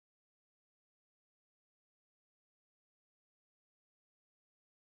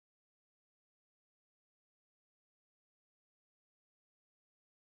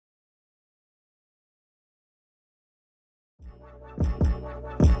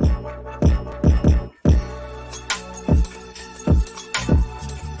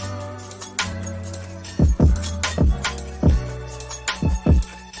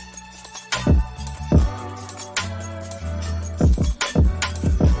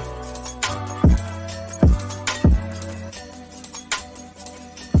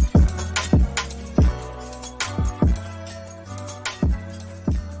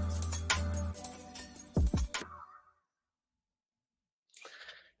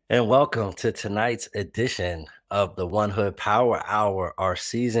And welcome to tonight's edition of the One Hood Power Hour, our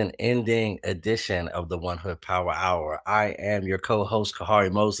season ending edition of the One Hood Power Hour. I am your co host,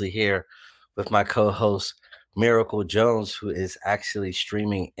 Kahari Mosley, here with my co host, Miracle Jones, who is actually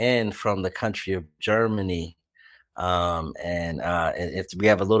streaming in from the country of Germany. And if we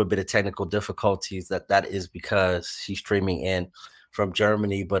have a little bit of technical difficulties, that is because she's streaming in from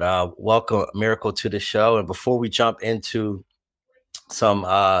Germany. But welcome, Miracle, to the show. And before we jump into some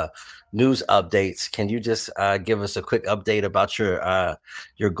news updates, can you just give us a quick update about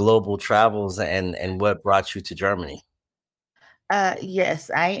your global travels and what brought you to Germany?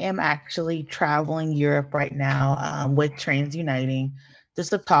 Yes, I am actually traveling Europe right now with Transuniting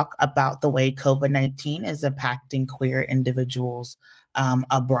just to talk about the way COVID-19 is impacting queer individuals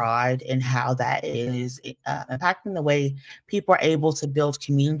abroad and how that is impacting the way people are able to build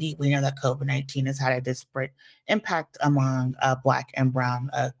community. We know that COVID-19 has had a disparate impact among Black and Brown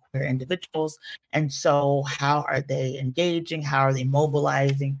queer individuals. And so, how are they engaging? How are they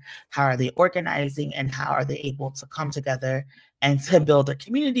mobilizing? How are they organizing? And how are they able to come together and to build a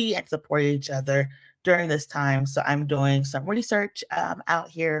community and support each other during this time? So I'm doing some research out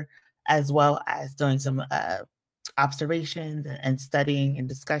here, as well as doing some observations and studying and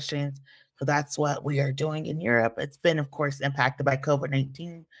discussions. So that's what we are doing in Europe. It's been, of course, impacted by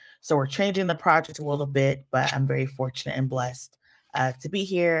COVID-19. So we're changing the project a little bit, but I'm very fortunate and blessed to be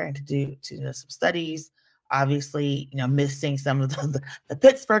here and to do some studies. Obviously, missing some of the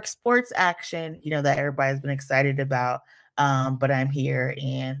Pittsburgh sports action, that everybody's been excited about. But I'm here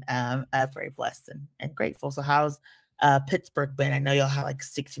and very blessed and grateful. So how's Pittsburgh been? I know y'all have like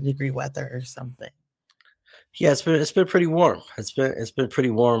 60-degree weather or something. Yeah, it's been pretty warm. It's been pretty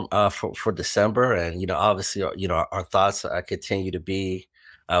warm for December, and obviously, our thoughts continue to be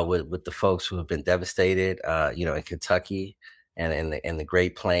with the folks who have been devastated, in Kentucky and in the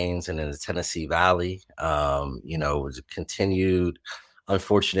Great Plains and in the Tennessee Valley. With the continued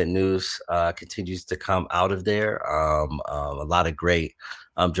unfortunate news continues to come out of there. A lot of great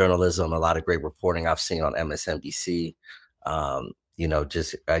journalism, a lot of great reporting I've seen on MSNBC.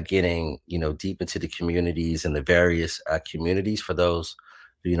 Just getting deep into the communities and the various communities. For those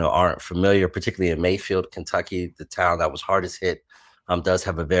who aren't familiar, particularly in Mayfield, Kentucky, the town that was hardest hit, does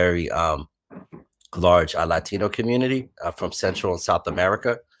have a very large Latino community from Central and South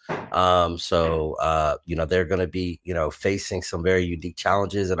America. They're going to be facing some very unique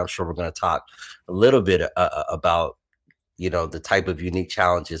challenges, and I'm sure we're going to talk a little bit about the type of unique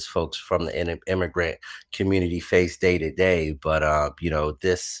challenges folks from the immigrant community face day to day. But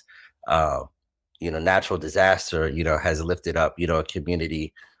this natural disaster has lifted up a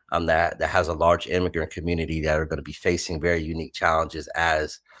community that has a large immigrant community that are going to be facing very unique challenges,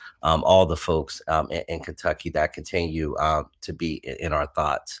 as all the folks in Kentucky that continue to be in our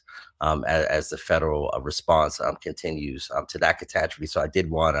thoughts as the federal response continues to that catastrophe. So I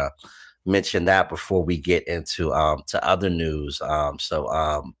did want to mention that before we get into to other news. To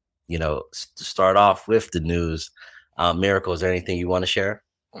start off with the news, Miracle, is there anything you want to share?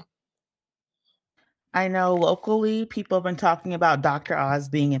 I know locally people have been talking about Dr. Oz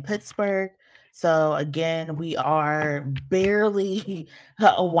being in Pittsburgh. So again, we are barely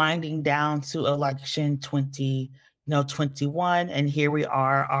winding down to election 21, and here we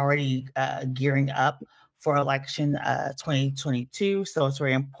are already gearing up for election 2022. So it's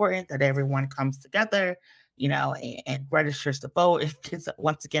very important that everyone comes together, and registers to vote. It's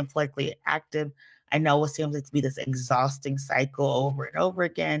once again politically active. I know it seems like to be this exhausting cycle over and over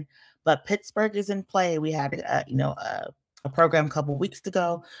again, but Pittsburgh is in play. We had, a program a couple weeks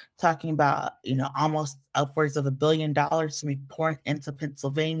ago talking about, almost upwards of $1 billion to be poured into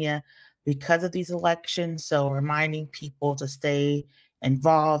Pennsylvania because of these elections. So reminding people to stay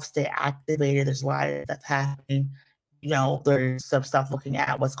involved, stay activated. There's a lot that's happening. There's some stuff looking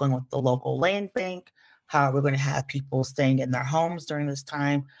at what's going on with the local land bank, how we're going to have people staying in their homes during this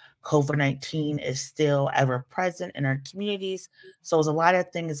time. COVID-19 is still ever present in our communities. So there's a lot of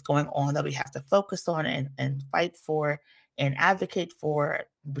things going on that we have to focus on and fight for and advocate for.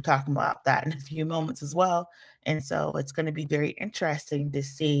 We're talking about that in a few moments as well. And so it's going to be very interesting to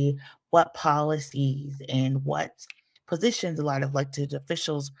see what policies and what positions, a lot of elected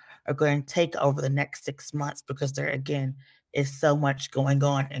officials are going to take over the next 6 months because there again is so much going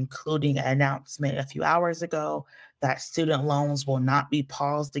on, including an announcement a few hours ago that student loans will not be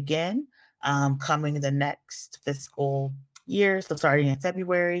paused again coming the next fiscal year. So starting in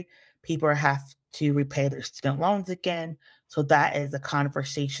February, people have to repay their student loans again. So that is a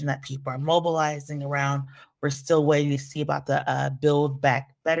conversation that people are mobilizing around. We're still waiting to see about the Build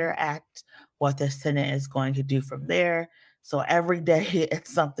Back Better Act, what the Senate is going to do from there. So every day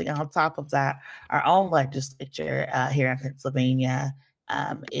it's something on top of that. Our own legislature here in Pennsylvania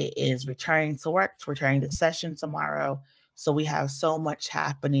it is returning to work, it's returning to session tomorrow. So we have so much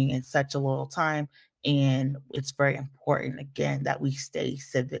happening in such a little time. And it's very important, again, that we stay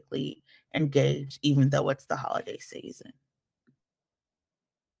civically engaged, even though it's the holiday season.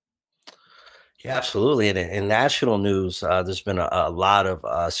 Yeah, absolutely. And in national news, there's been a lot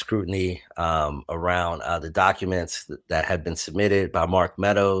of scrutiny around the documents that had been submitted by Mark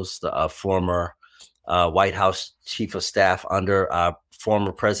Meadows, the former White House chief of staff under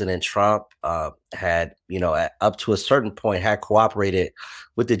former President Trump. Had, up to a certain point, had cooperated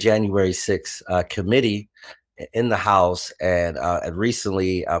with the January 6th committee in the House, and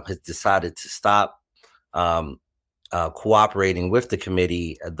recently has decided to stop. Um, Cooperating with the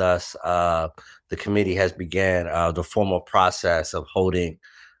committee. Thus, the committee has began the formal process of holding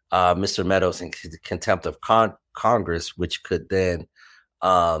Mr. Meadows in contempt of Congress, which could then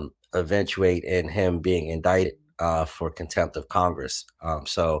eventuate in him being indicted for contempt of Congress.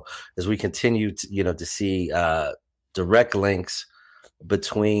 So, as we continue to see direct links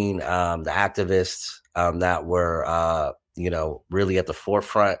between the activists that were, really at the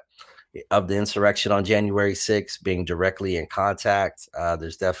forefront of the insurrection on January 6th, being directly in contact.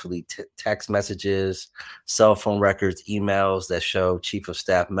 There's definitely text messages, cell phone records, emails that show Chief of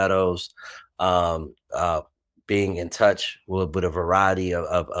Staff Meadows um, uh, being in touch with a variety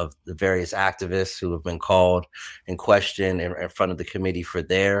of the various activists who have been called and questioned in front of the committee for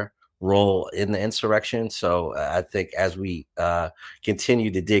their role in the insurrection. So I think as we continue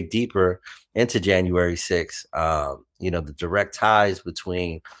to dig deeper into January 6th, the direct ties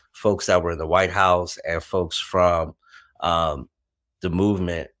between folks that were in the White House and folks from the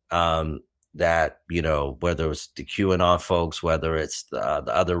movement that, whether it's the QAnon folks, whether it's the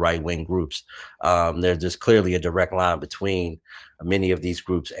other right wing groups, there's clearly a direct line between many of these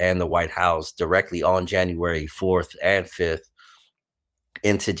groups and the White House directly on January 4th and 5th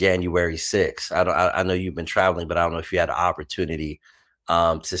into January 6th. I know you've been traveling, but I don't know if you had an opportunity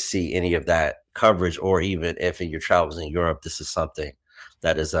to see any of that coverage, or even if in your travels in Europe, this is something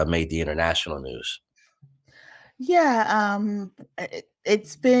that has made the international news. Yeah,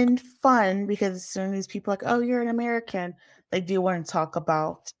 it's been fun because as soon as people are like, "Oh, you're an American," they do want to talk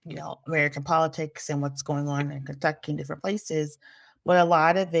about, American politics and what's going on in Kentucky and different places. But a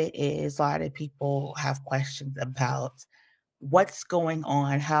lot of it is a lot of people have questions about what's going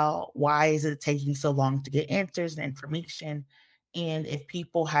on, why is it taking so long to get answers and information? And if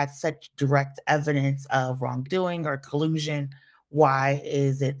people had such direct evidence of wrongdoing or collusion, why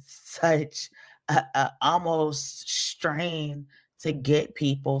is it such a almost strain to get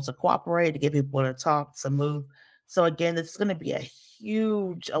people to cooperate, to get people to talk, to move? So again, this is going to be a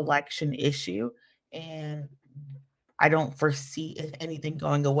huge election issue, and I don't foresee anything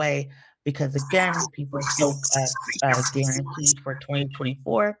going away because again, people are still guaranteed for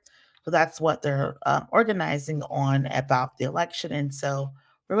 2024. So that's what they're organizing on about the election. And so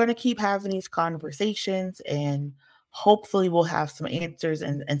we're going to keep having these conversations, and hopefully we'll have some answers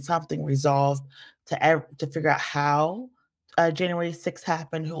and something resolved to figure out how January 6th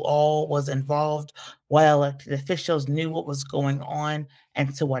happened, who all was involved, what elected officials knew what was going on,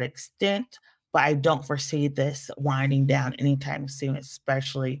 and to what extent. But I don't foresee this winding down anytime soon,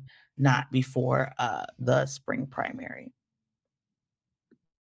 especially not before the spring primary.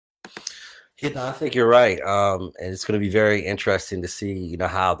 I think you're right. And it's going to be very interesting to see,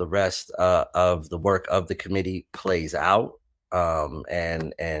 how the rest of the work of the committee plays out,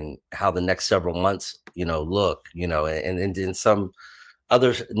 and how the next several months, look, and in some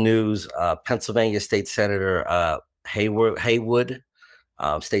other news, Pennsylvania State Senator Haywood,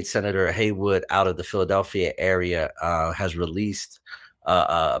 State Senator Haywood out of the Philadelphia area, has released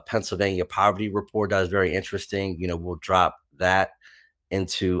a Pennsylvania poverty report that is very interesting. We'll drop that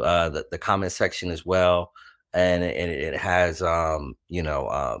into the comment section as well, and it has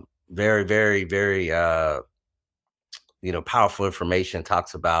very, very, very powerful information.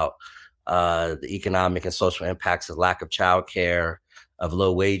 Talks about the economic and social impacts of lack of childcare, of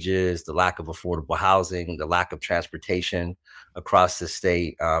low wages, the lack of affordable housing, the lack of transportation across the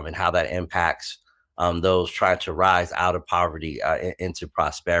state, and how that impacts those trying to rise out of poverty into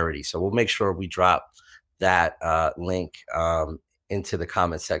prosperity. So we'll make sure we drop that link into the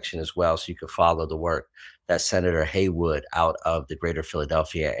comment section as well, so you can follow the work that Senator Haywood out of the Greater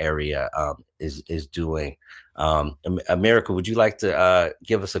Philadelphia area is doing. America, would you like to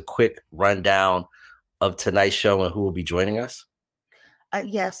give us a quick rundown of tonight's show and who will be joining us?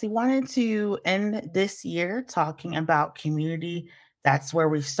 Yes, we wanted to end this year talking about community. That's where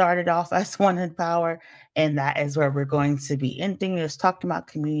we started off as One in Power, and that is where we're going to be ending. Just talking about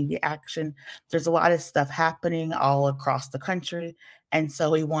community action. There's a lot of stuff happening all across the country, and so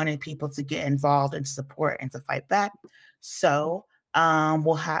we wanted people to get involved and support and to fight back. So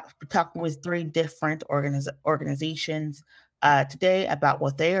we'll have be talking with three different organizations today about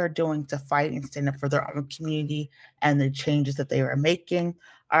what they are doing to fight and stand up for their own community and the changes that they are making.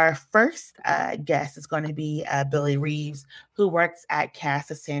 Our first guest is going to be Billy Reeves, who works at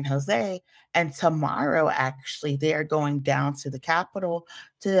Casa San Jose. And tomorrow, actually, they are going down to the Capitol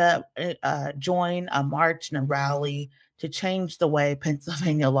to join a march and a rally to change the way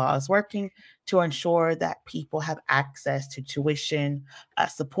Pennsylvania law is working to ensure that people have access to tuition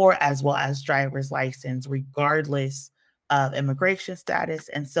support as well as driver's license, regardless of immigration status.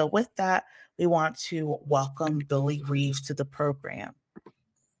 And so, with that, we want to welcome Billy Reeves to the program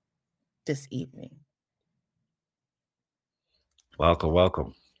this evening. Welcome,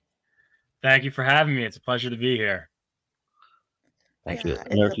 welcome. Thank you for having me. It's a pleasure to be here. Thank you.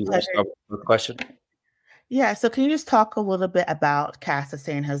 Eric, you want to start with a question? Yeah, so can you just talk a little bit about Casa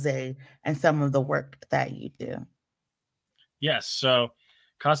San Jose and some of the work that you do? Yes, so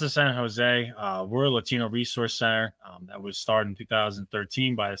Casa San Jose, we're a Latino resource center that was started in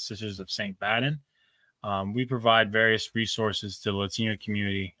 2013 by the Sisters of St. Baden. We provide various resources to the Latino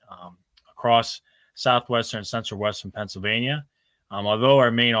community across southwestern and central western Pennsylvania. Although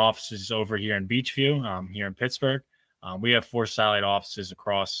our main office is over here in Beechview, here in Pittsburgh, we have 4 satellite offices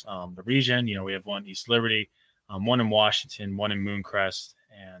across the region. We have one in East Liberty, one in Washington, one in Mooncrest,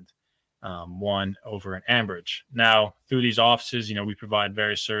 and one over in Ambridge. Now, through these offices, we provide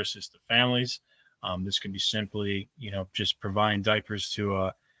various services to families. This could be simply, just providing diapers to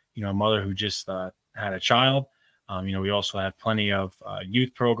a mother who just had a child. We also have plenty of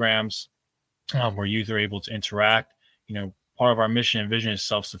youth programs where youth are able to interact. Part of our mission and vision is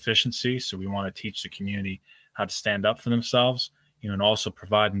self-sufficiency. So we want to teach the community how to stand up for themselves, and also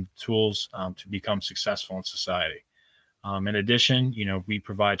provide them tools to become successful in society. In addition, we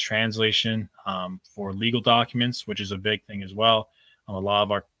provide translation for legal documents, which is a big thing as well. A lot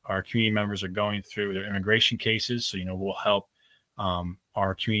of our community members are going through their immigration cases. So, we'll help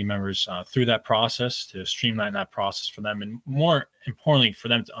our community members through that process to streamline that process for them. And more importantly, for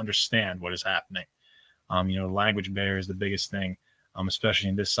them to understand what is happening. Language barrier is the biggest thing, especially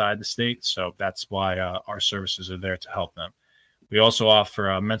in this side of the state. So that's why our services are there to help them. We also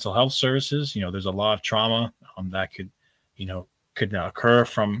offer mental health services. There's a lot of trauma that could occur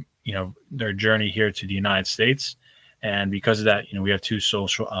from, their journey here to the United States. And because of that, we have 2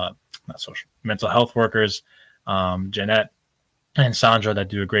 mental health workers, Jeanette and Sandra, that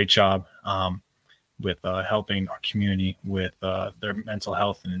do a great job with helping our community with their mental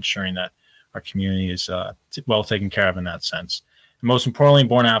health and ensuring that our community is well taken care of in that sense. And most importantly,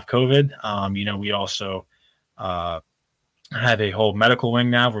 born out of COVID, we also have a whole medical wing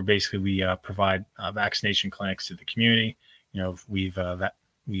now where basically we provide vaccination clinics to the community.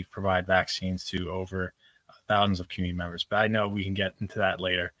 We provide vaccines to over thousands of community members, but I know we can get into that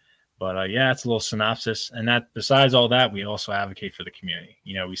later. But it's a little synopsis. And that besides all that, we also advocate for the community.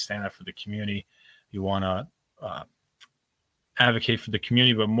 We stand up for the community. You want to advocate for the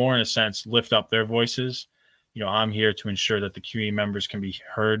community, but more in a sense, lift up their voices. I'm here to ensure that the community members can be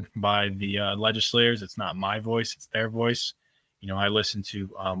heard by the legislators. It's not my voice, it's their voice. I listen to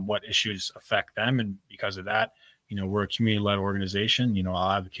what issues affect them. And because of that, we're a community-led organization.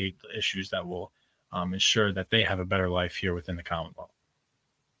 I'll advocate the issues that will ensure that they have a better life here within the Commonwealth.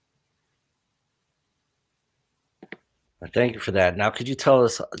 Thank you for that. Now, could you tell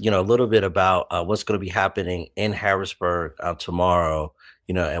us, a little bit about what's going to be happening in Harrisburg tomorrow,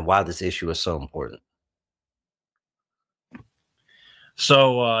 and why this issue is so important?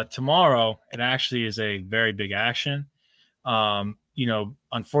 So tomorrow, it actually is a very big action.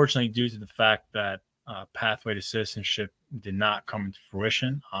 Unfortunately, due to the fact that Pathway to Citizenship did not come into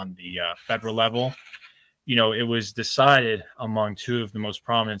fruition on the federal level, it was decided among 2 of the most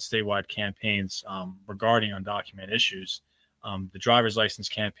prominent statewide campaigns regarding undocumented issues. The driver's license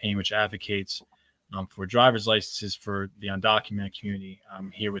campaign, which advocates for driver's licenses for the undocumented community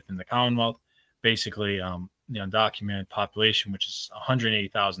here within the Commonwealth. Basically, the undocumented population, which is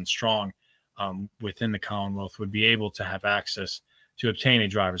 180,000 strong, within the Commonwealth would be able to have access to obtain a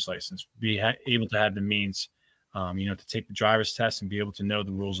driver's license, able to have the means, to take the driver's test and be able to know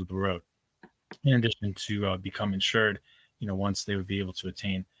the rules of the road. In addition to become insured, once they would be able to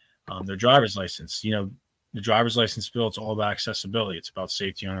attain their driver's license. The driver's license bill, it's all about accessibility. It's about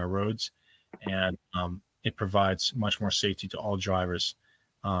safety on our roads, and it provides much more safety to all drivers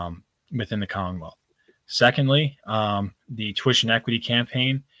within the Commonwealth. Secondly, the tuition equity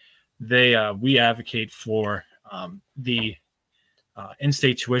campaign, we advocate for the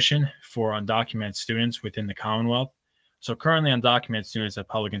in-state tuition for undocumented students within the Commonwealth. So currently, undocumented students at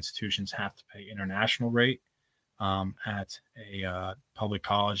public institutions have to pay international rate at a public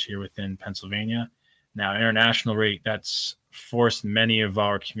college here within Pennsylvania. Now, international rate, that's forced many of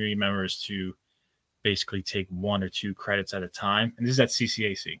our community members to basically take 1 or 2 credits at a time. And this is at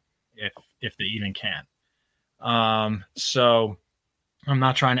CCAC, if they even can. So I'm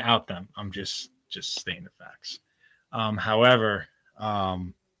not trying to out them. I'm just stating the facts. However,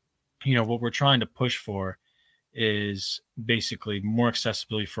 what we're trying to push for is basically more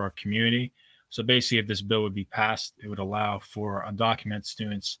accessibility for our community. So basically, if this bill would be passed, it would allow for undocumented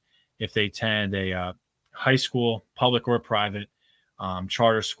students, if they attend a high school, public or private,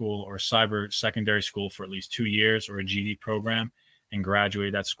 charter school or cyber secondary school for at least 2 years, or a GED program, and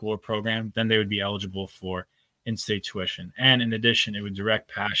graduate that school or program, then they would be eligible for in-state tuition. And in addition, it would direct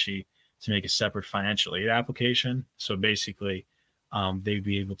PASHE to make a separate financial aid application. So basically, they'd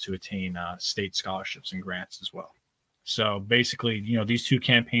be able to attain state scholarships and grants as well. So basically, these 2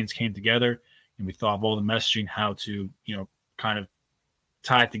 campaigns came together, and we thought of all the messaging, how to, kind of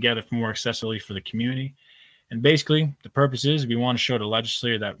tie it together for more accessibility for the community. And basically, the purpose is we want to show the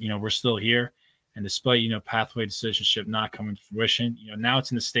legislature that, we're still here. And despite, pathway decisionship not coming to fruition, now it's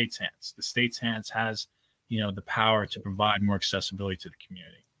in the state's hands. The state's hands has, the power to provide more accessibility to the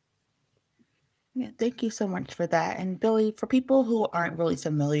community. Yeah, thank you so much for that. And Billy, for people who aren't really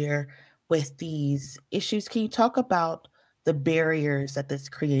familiar with these issues, can you talk about the barriers that this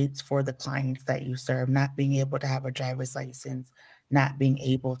creates for the clients that you serve, not being able to have a driver's license, not being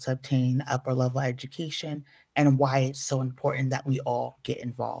able to obtain upper level education, and why it's so important that we all get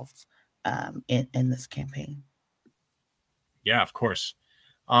involved in this campaign? Yeah, of course.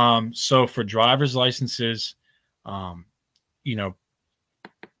 So for driver's licenses, I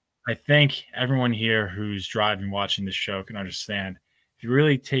think everyone here who's driving, watching this show can understand, if you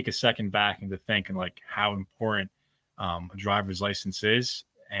really take a second back into thinking like how important a driver's license is,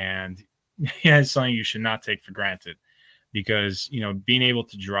 and it's something you should not take for granted, because, being able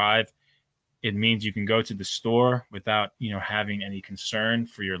to drive, it means you can go to the store without, having any concern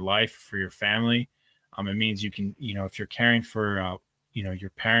for your life, for your family. It means you can, if you're caring for, your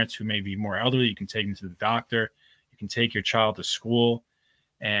parents who may be more elderly, you can take them to the doctor, you can take your child to school,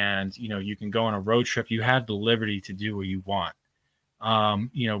 and, you can go on a road trip. You have the liberty to do what you want.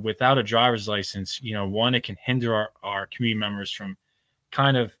 Without a driver's license, one, it can hinder our community members from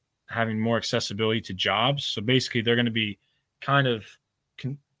kind of having more accessibility to jobs. So basically, they're going to be kind of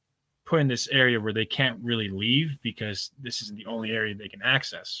put in this area where they can't really leave, because this is the only area they can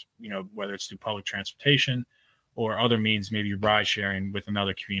access, whether it's through public transportation or other means, maybe ride sharing with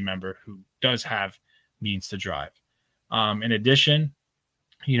another community member who does have means to drive. In addition,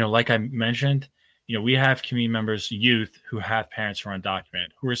 like I mentioned, we have community members, youth, who have parents who are undocumented,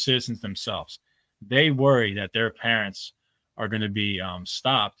 who are citizens themselves. They worry that their parents are going to be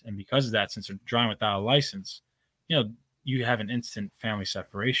stopped. And because of that, since they're driving without a license, you have an instant family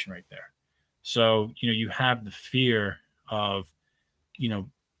separation right there. So, you have the fear of,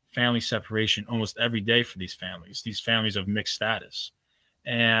 family separation almost every day for these families of mixed status.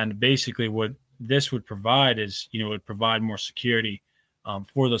 And basically what this would provide is, it would provide more security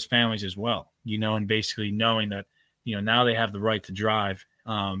for those families as well, and basically knowing that, now they have the right to drive,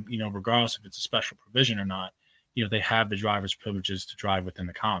 regardless if it's a special provision or not, they have the driver's privileges to drive within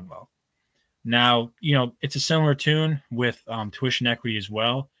the Commonwealth. Now, it's a similar tune with tuition equity as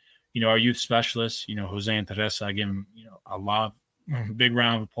well. Our youth specialists, Jose and Teresa, I give them, a big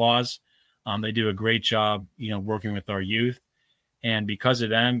round of applause. They do a great job, working with our youth. And because of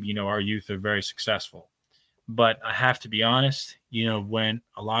them, our youth are very successful. But I have to be honest, when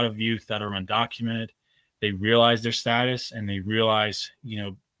a lot of youth that are undocumented, they realize their status, and they realize,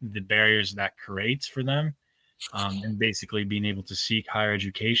 the barriers that creates for them, and basically being able to seek higher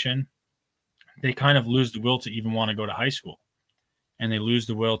education, they kind of lose the will to even want to go to high school, and they lose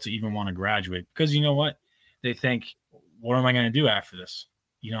the will to even want to graduate, because you know what? They think, what am I going to do after this?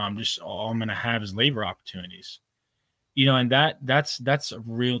 All I'm going to have is labor opportunities, and that's a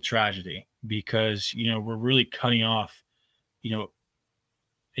real tragedy, because, we're really cutting off,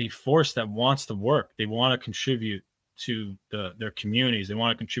 a force that wants to work. They want to contribute to their communities. They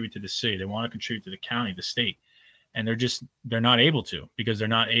want to contribute to the city. They want to contribute to the county, the state, and they're not able to, because they're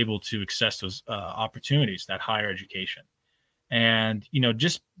not able to access those opportunities, that higher education. And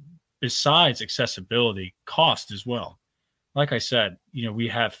just besides accessibility, cost as well. Like I said, we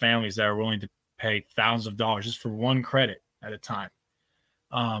have families that are willing to pay thousands of dollars just for one credit at a time.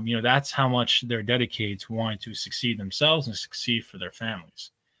 That's how much they're dedicated to wanting to succeed themselves and succeed for their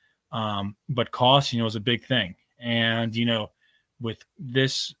families. But cost, is a big thing. And, with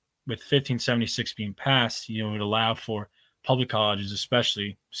 1576 being passed, it would allow for public colleges,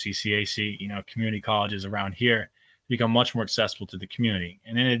 especially CCAC, community colleges around here, to become much more accessible to the community.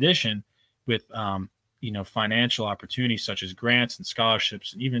 And in addition, with, financial opportunities such as grants and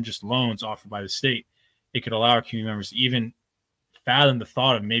scholarships, and even just loans offered by the state, it could allow our community members to even fathom the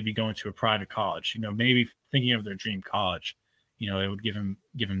thought of maybe going to a private college, maybe thinking of their dream college. It would give them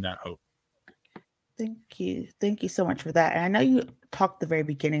that hope. Thank you so much for that. And I know you talked at the very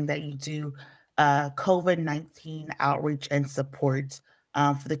beginning that you do COVID-19 outreach and support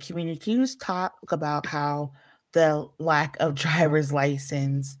for the community. Can you just talk about how the lack of driver's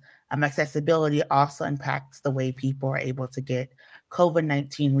license accessibility also impacts the way people are able to get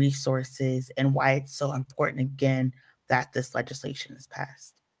COVID-19 resources, and why it's so important, again, that this legislation is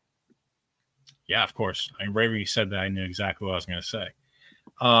passed? Yeah, of course. I mean, right when you said that, I knew exactly what I was going to say.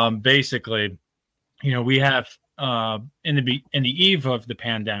 Basically, we have in the eve of the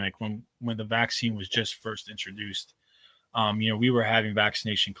pandemic, when the vaccine was just first introduced, we were having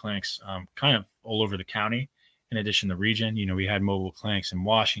vaccination clinics kind of all over the county. In addition to the region, we had mobile clinics in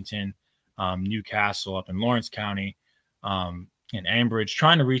Washington, Newcastle, up in Lawrence County, in Ambridge,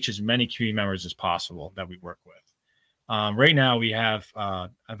 trying to reach as many community members as possible that we work with. Right now, we have a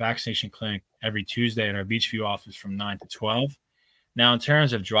vaccination clinic every Tuesday at our Beachview office from 9 to 12. Now, in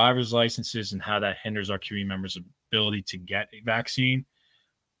terms of driver's licenses and how that hinders our community members' ability to get a vaccine,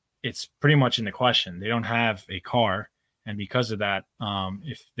 it's pretty much in the question. They don't have a car. And because of that,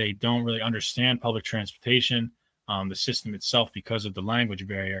 if they don't really understand public transportation, the system itself, because of the language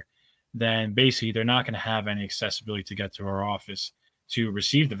barrier, then basically they're not going to have any accessibility to get to our office to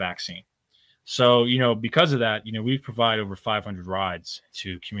receive the vaccine. So, because of that, we provide over 500 rides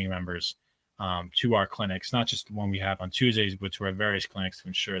to community members to our clinics, not just the one we have on Tuesdays, but to our various clinics to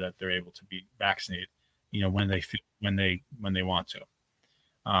ensure that they're able to be vaccinated, when they want to.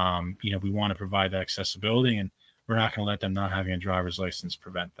 We want to provide that accessibility, and we're not going to let them not having a driver's license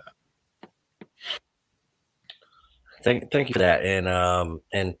prevent that. Thank you for that.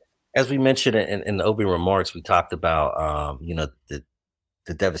 And as we mentioned in the opening remarks, we talked about the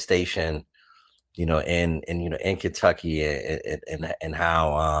devastation, in Kentucky, and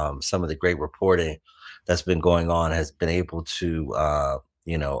how some of the great reporting that's been going on has been able to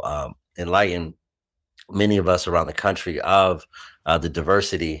enlighten many of us around the country of the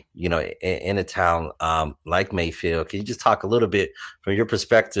diversity, in a town like Mayfield. Can you just talk a little bit from your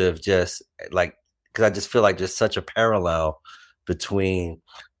perspective, just like, because I just feel like there's such a parallel between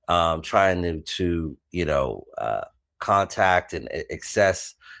trying to contact and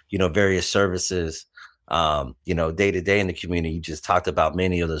access, various services, day to day in the community. You just talked about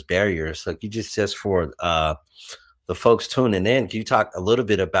many of those barriers. So you just for the folks tuning in, can you talk a little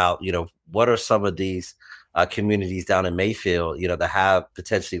bit about, what are some of these communities down in Mayfield, that have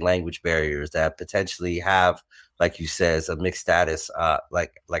potentially language barriers, that potentially have, like you says, a mixed status,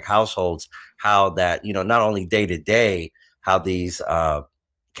 like households, how that, not only day to day, how these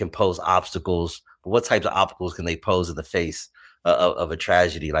can pose obstacles, but what types of obstacles can they pose in the face of a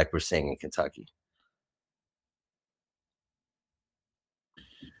tragedy like we're seeing in Kentucky?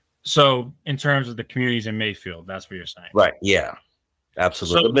 So in terms of the communities in Mayfield, that's what you're saying? Right. Yeah,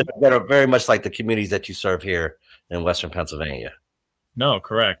 absolutely. So, that are very much like the communities that you serve here in Western Pennsylvania. No,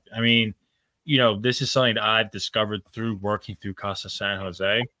 correct. I mean, this is something that I've discovered through working through Casa San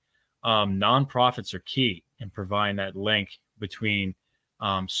Jose. Nonprofits are key in providing that link between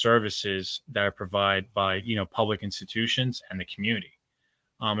services that are provided by, public institutions and the community.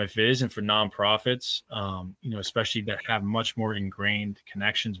 If it isn't for nonprofits, especially that have much more ingrained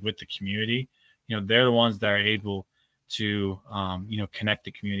connections with the community, they're the ones that are able to, connect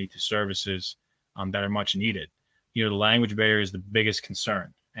the community to services that are much needed. The language barrier is the biggest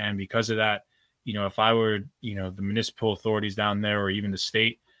concern. And because of that, if I were, the municipal authorities down there, or even the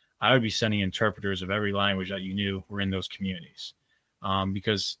state, I would be sending interpreters of every language that you knew were in those communities.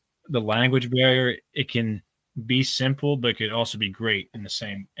 Because the language barrier, it can be simple, but it could also be great in the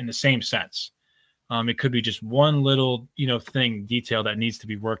same sense. It could be just one little, detail that needs to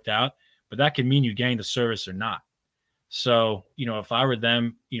be worked out, but that could mean you gain the service or not. So, if I were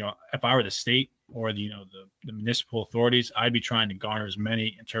them, if I were the state or the municipal authorities, I'd be trying to garner as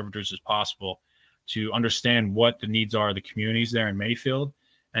many interpreters as possible to understand what the needs are of the communities there in Mayfield,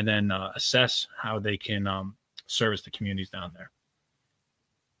 and then assess how they can service the communities down there.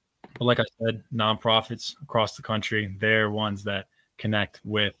 But like I said, nonprofits across the country, they're ones that connect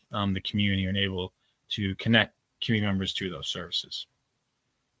with the community and able to connect community members to those services.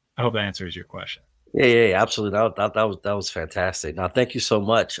 I hope that answers your question. Yeah, absolutely. That was fantastic. Now, thank you so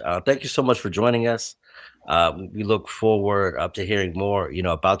much. Thank you so much for joining us. We look forward to hearing more,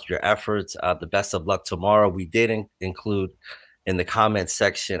 about your efforts. The best of luck tomorrow. We did include in the comments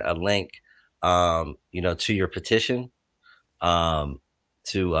section a link, to your petition. Um,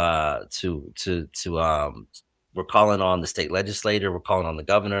 to we're calling on the state legislator. We're calling on the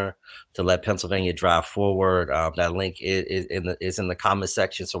governor to let Pennsylvania drive forward. That link is in the comment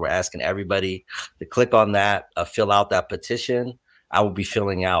section. So we're asking everybody to click on that, fill out that petition. I will be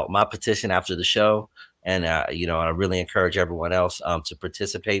filling out my petition after the show. And, I really encourage everyone else to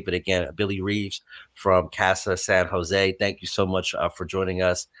participate. But again, Billy Reeves from Casa San Jose, thank you so much for joining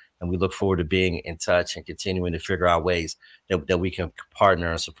us. And we look forward to being in touch and continuing to figure out ways that we can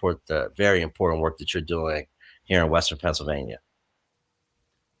partner and support the very important work that you're doing here in Western Pennsylvania.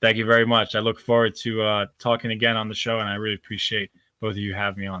 Thank you very much. I look forward to talking again on the show, and I really appreciate both of you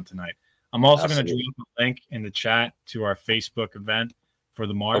having me on tonight. I'm also going to drop a link in the chat to our Facebook event for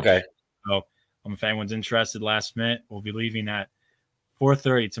the March. Okay. So if anyone's interested last minute, we'll be leaving at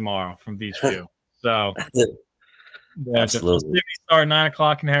 4:30 tomorrow from Beachview. So the festivities start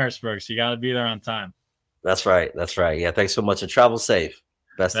 9:00 in Harrisburg, so you got to be there on time. That's right. Yeah, thanks so much, and travel safe.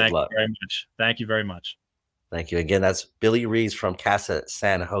 Best of luck. Thank you very much. Thank you very much. Thank you. Again, that's Billy Reeves from Casa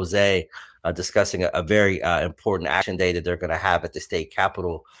San Jose discussing a very important action day that they're going to have at the state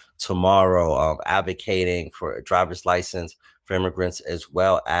capitol tomorrow, advocating for a driver's license for immigrants, as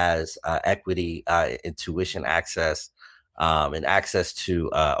well as equity in tuition access and access to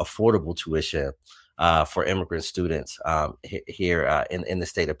affordable tuition for immigrant students here in the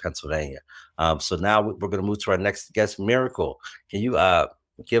state of Pennsylvania. So now we're going to move to our next guest, Miracle. Can you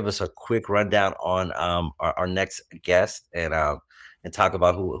give us a quick rundown on our next guest and talk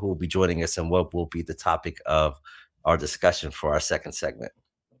about who will be joining us and what will be the topic of our discussion for our second segment?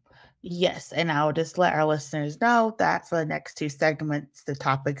 Yes, and I'll just let our listeners know that for the next two segments, the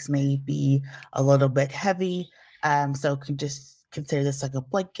topics may be a little bit heavy. So can just consider this like a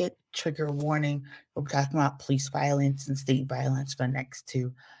blanket trigger warning. We're talking about police violence and state violence for the next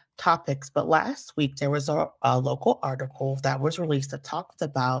two topics. But last week, there was a local article that was released that talked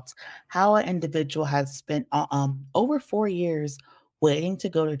about how an individual has spent over 4 years waiting to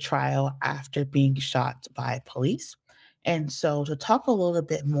go to trial after being shot by police. And so to talk a little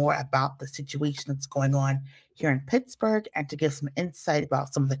bit more about the situation that's going on here in Pittsburgh and to give some insight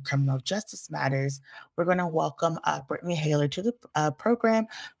about some of the criminal justice matters, we're going to welcome Brittany Haler to the program,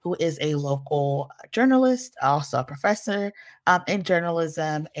 who is a local journalist, also a professor in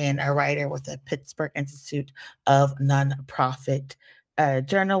journalism and a writer with the Pittsburgh Institute of Nonprofit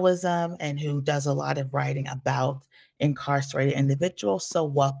Journalism, and who does a lot of writing about incarcerated individuals. So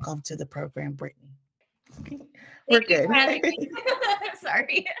welcome to the program, Brittany. We're good.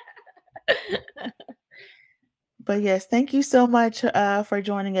 Sorry. But yes, thank you so much for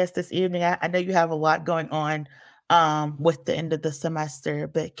joining us this evening. I know you have a lot going on with the end of the semester,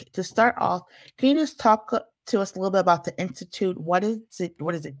 but to start off, can you just talk to us a little bit about the Institute? What does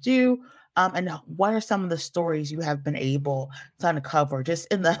it do? And what are some of the stories you have been able to uncover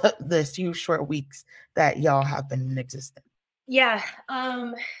just in the few short weeks that y'all have been in existence? Yeah.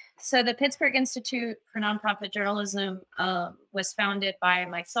 So the Pittsburgh Institute for Nonprofit Journalism was founded by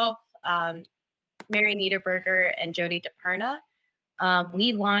myself, Mary Niederberger, and Jody DePerna.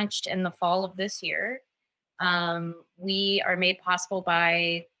 We launched in the fall of this year. We are made possible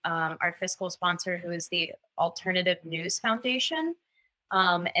by our fiscal sponsor, who is the Alternative News Foundation.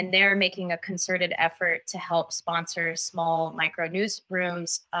 And they're making a concerted effort to help sponsor small micro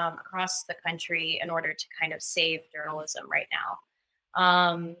newsrooms across the country in order to kind of save journalism right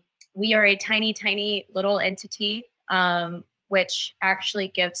now. We are a tiny, tiny little entity, which actually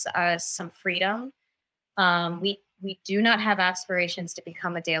gives us some freedom. We do not have aspirations to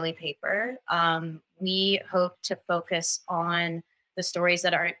become a daily paper. We hope to focus on the stories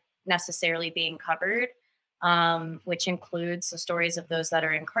that aren't necessarily being covered, which includes the stories of those that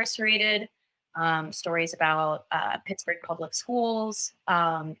are incarcerated, stories about Pittsburgh public schools,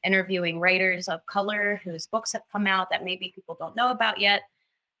 interviewing writers of color whose books have come out that maybe people don't know about yet.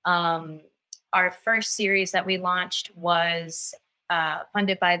 Our first series that we launched was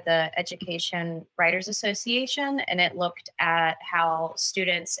funded by the Education Writers Association, and it looked at how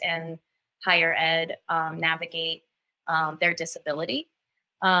students in higher ed navigate their disability.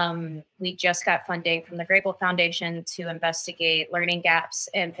 We just got funding from the Grable Foundation to investigate learning gaps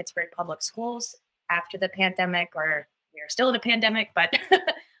in Pittsburgh public schools after the pandemic, or we are still in a pandemic, but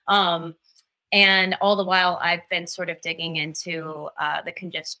and all the while I've been sort of digging into the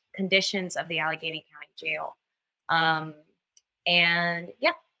conditions of the Allegheny County Jail. And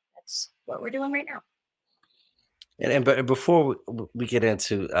yeah, that's what we're doing right now. But before we get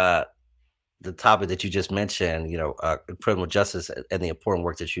into the topic that you just mentioned, criminal justice and the important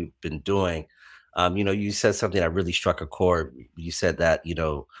work that you've been doing, you said something that really struck a chord. You said that,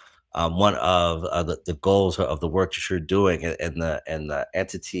 one of the goals of the work that you're doing and the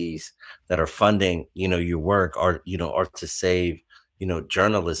entities that are funding, your work are to save,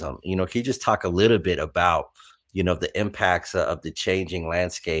 journalism. Can you just talk a little bit about, the impacts of the changing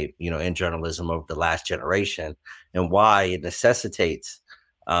landscape, in journalism over the last generation, and why it necessitates,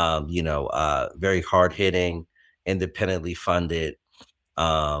 very hard hitting, independently funded,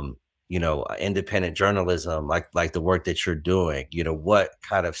 independent journalism, like the work that you're doing. What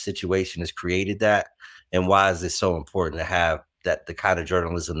kind of situation has created that, and why is it so important to have the kind of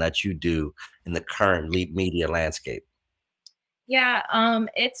journalism that you do in the current media landscape? Yeah,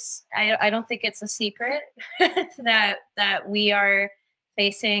 I don't think it's a secret that we are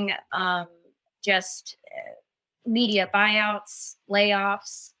facing just media buyouts,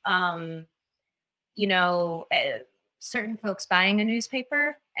 layoffs, certain folks buying a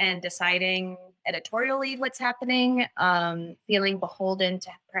newspaper and deciding editorially what's happening, feeling beholden to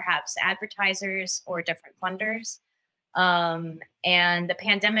perhaps advertisers or different funders. And the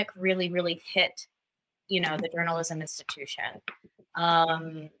pandemic really, really hit, the journalism institution.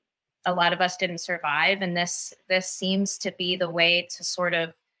 A lot of us didn't survive, and this seems to be the way to sort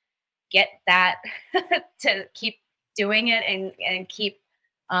of get that to keep doing it and keep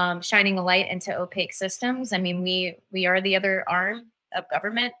shining a light into opaque systems. I mean, we are the other arm of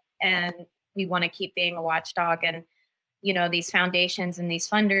government, and we want to keep being a watchdog. And these foundations and these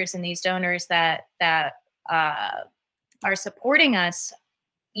funders and these donors that are supporting us,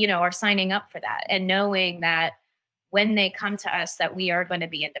 are signing up for that and knowing that when they come to us, that we are going to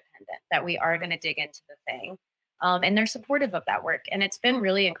be independent, that we are going to dig into the thing. And they're supportive of that work. And it's been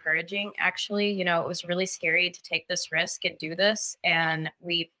really encouraging, actually. It was really scary to take this risk and do this. And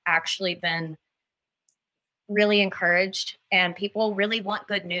we've actually been really encouraged, and people really want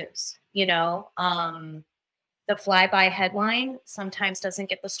good news. The flyby headline sometimes doesn't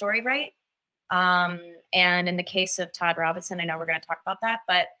get the story right. And in the case of Todd Robinson, I know we're going to talk about that,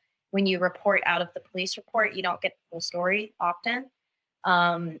 but when you report out of the police report, you don't get the full story often.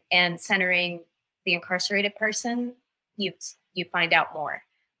 And centering the incarcerated person, you find out more.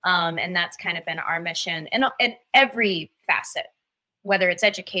 And that's kind of been our mission in every facet, whether it's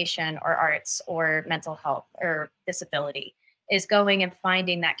education or arts or mental health or disability, is going and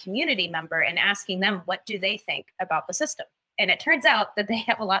finding that community member and asking them, what do they think about the system? And it turns out that they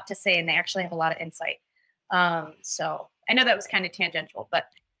have a lot to say, and they actually have a lot of insight. So I know that was kind of tangential, but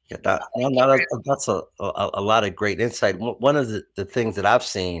yeah, that's a lot of great insight. One of the things that I've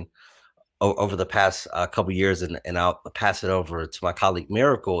seen over the past couple of years, and I'll pass it over to my colleague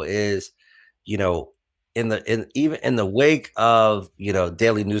Miracle, is, even in the wake of,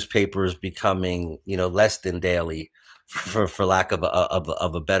 daily newspapers becoming, less than daily, for lack of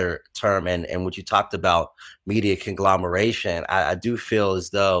a better term, and what you talked about, media conglomeration, I do feel as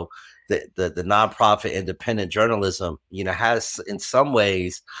though the nonprofit independent journalism, has in some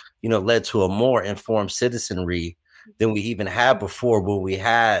ways, led to a more informed citizenry than we even had before, when we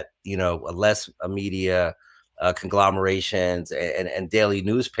had, less media conglomerations and daily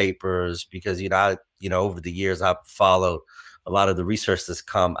newspapers. Because, over the years, I've followed a lot of the research that's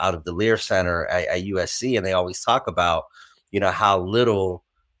come out of the Lear Center at USC, and they always talk about, how little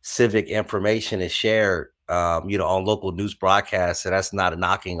civic information is shared, on local news broadcasts. And that's not a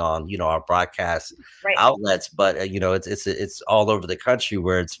knocking on, our broadcast outlets, but it's all over the country,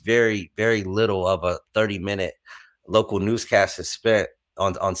 where it's very, very little of a 30-minute local newscast is spent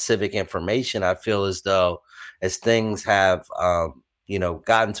on civic information. I feel as though, as things have,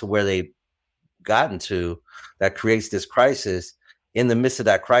 gotten to where they've gotten to, that creates this crisis. In the midst of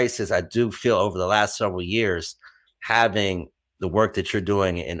that crisis, I do feel over the last several years, having the work that you're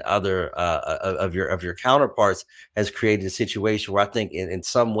doing and other of your counterparts has created a situation where I think in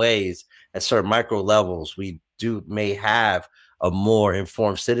some ways, at certain micro levels, we may have a more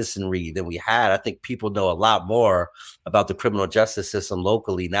informed citizenry than we had. I think people know a lot more about the criminal justice system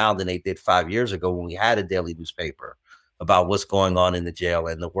locally now than they did 5 years ago, when we had a daily newspaper. about what's going on in the jail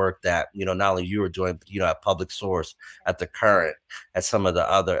and the work that, not only you were doing, but, at Public Source, at the Current, at some of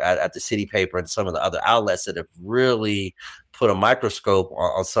the other, at the City Paper and some of the other outlets that have really put a microscope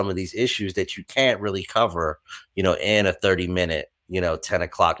on some of these issues that you can't really cover, in a 30-minute, 10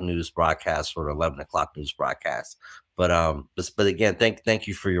 o'clock news broadcast or 11 o'clock news broadcast. But again, thank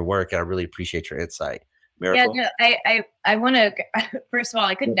you for your work. And I really appreciate your insight. Miracle? Yeah, no, I want to, first of all,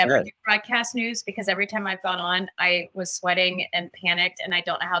 I could never do broadcast news because every time I've gone on, I was sweating and panicked, and I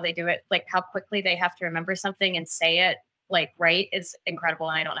don't know how they do it. Like how quickly they have to remember something and say it like right is incredible.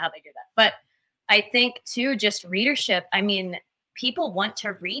 And I don't know how they do that. But I think too, just readership. I mean, people want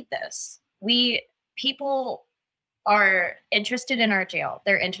to read this. People are interested in our jail.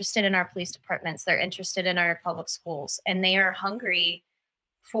 They're interested in our police departments. They're interested in our public schools, and they are hungry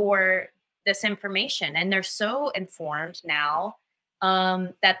for this information. And they're so informed now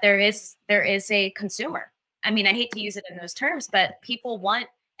that there is a consumer. I mean, I hate to use it in those terms, but people want,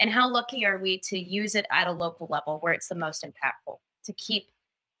 and how lucky are we to use it at a local level where it's the most impactful,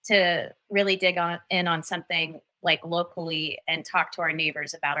 to really dig in on something like locally and talk to our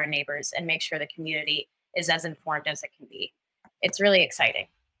neighbors about our neighbors and make sure the community is as informed as it can be. It's really exciting.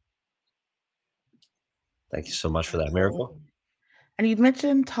 Thank you so much for that, Miracle. And you've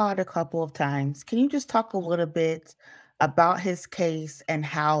mentioned Todd a couple of times. Can you just talk a little bit about his case and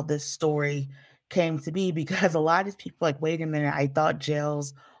how this story came to be? Because a lot of people like, wait a minute, I thought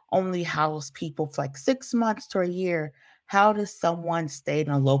jails only house people for like 6 months to a year. How does someone stay in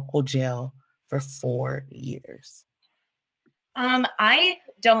a local jail for 4 years? I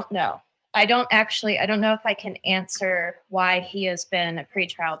don't know. I don't know if I can answer why he has been a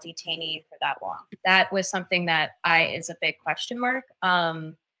pretrial detainee for that long. That was something that is a big question mark.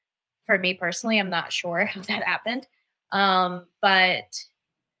 For me personally, I'm not sure how that happened. But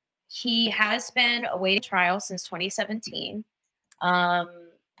he has been awaiting trial since 2017.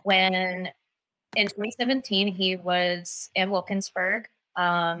 When in 2017, he was in Wilkinsburg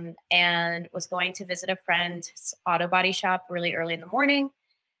and was going to visit a friend's auto body shop really early in the morning.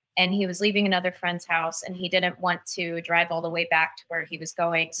 And he was leaving another friend's house, and he didn't want to drive all the way back to where he was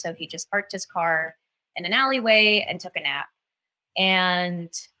going. So he just parked his car in an alleyway and took a nap. And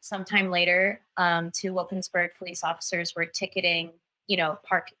sometime later, 2 Wilkinsburg police officers were ticketing,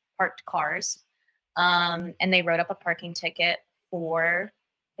 parked cars. And they wrote up a parking ticket for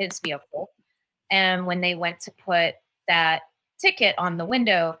his vehicle. And when they went to put that ticket on the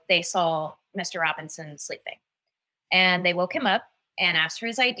window, they saw Mr. Robinson sleeping. And they woke him up and asked for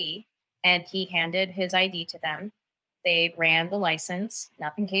his ID, and he handed his ID to them. They ran the license,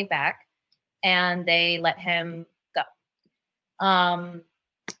 nothing came back, and they let him go.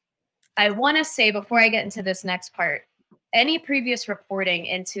 I want to say before I get into this next part, any previous reporting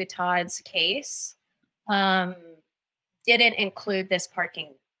into Todd's case didn't include this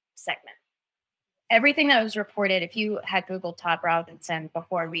parking segment. Everything that was reported, if you had Googled Todd Robinson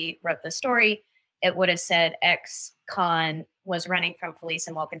before we wrote the story, it would have said ex-con was running from police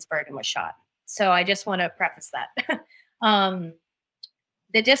in Wilkinsburg and was shot. So I just want to preface that.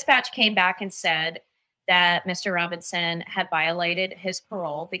 The dispatch came back and said that Mr. Robinson had violated his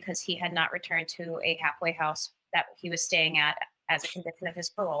parole because he had not returned to a halfway house that he was staying at as a condition of his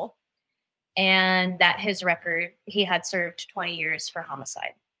parole, and that his record, he had served 20 years for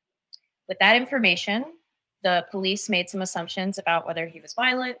homicide. With that information, the police made some assumptions about whether he was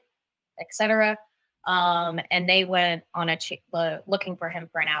violent, etc. And they went on looking for him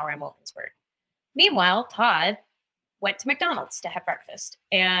for an hour in Wilkinsburg. Meanwhile, Todd went to McDonald's to have breakfast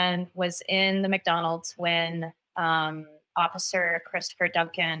and was in the McDonald's when Officer Christopher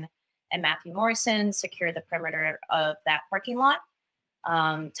Duncan and Matthew Morrison secured the perimeter of that parking lot.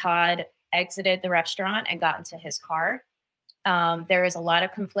 Todd exited the restaurant and got into his car. There is a lot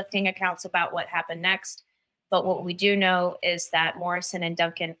of conflicting accounts about what happened next. But what we do know is that Morrison and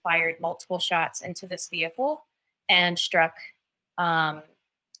Duncan fired multiple shots into this vehicle and struck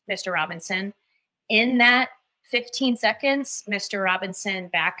Mr. Robinson. In that 15 seconds, Mr. Robinson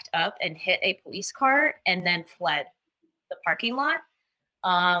backed up and hit a police car and then fled the parking lot.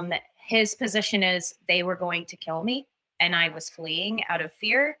 His position is they were going to kill me and I was fleeing out of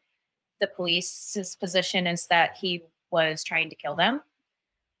fear. The police's position is that he was trying to kill them.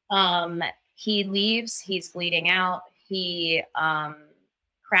 He leaves, he's bleeding out. He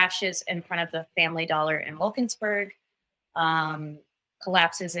crashes in front of the Family Dollar in Wilkinsburg,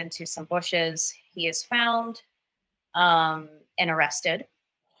 collapses into some bushes. He is found and arrested.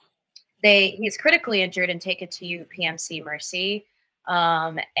 He's critically injured and taken to UPMC Mercy.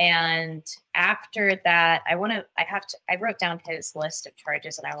 And after that, I wrote down his list of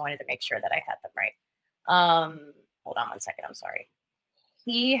charges and I wanted to make sure that I had them right. hold on one second, I'm sorry.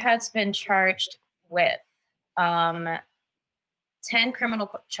 He has been charged with 10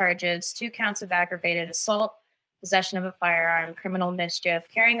 criminal charges, 2 counts of aggravated assault, possession of a firearm, criminal mischief,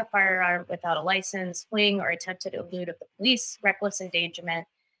 carrying a firearm without a license, fleeing or attempted elude of the police, reckless endangerment,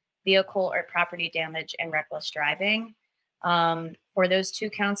 vehicle or property damage, and reckless driving. For those 2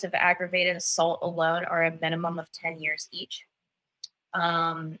 counts of aggravated assault alone are a minimum of 10 years each.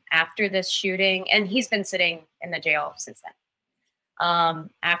 After this shooting, and he's been sitting in the jail since then.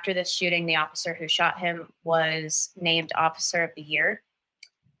 After this shooting, the officer who shot him was named Officer of the Year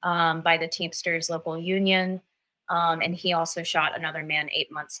by the Teamsters local union. And he also shot another man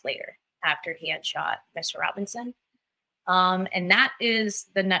 8 months later after he had shot Mr. Robinson. And that is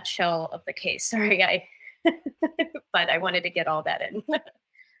the nutshell of the case. Sorry, but I wanted to get all that in.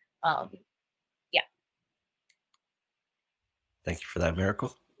 Yeah. Thank you for that,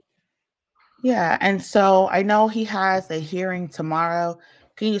 Miracle. Yeah, and so I know he has a hearing tomorrow.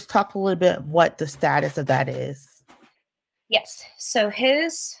 Can you just talk a little bit what the status of that is? Yes. So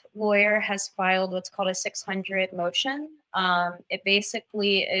his lawyer has filed what's called a 600 motion. It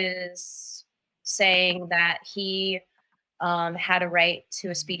basically is saying that he had a right to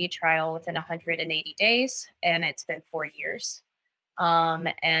a speedy trial within 180 days, and it's been 4 years.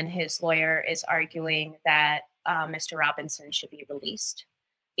 And his lawyer is arguing that Mr. Robinson should be released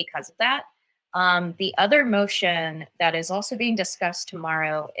because of that. The other motion that is also being discussed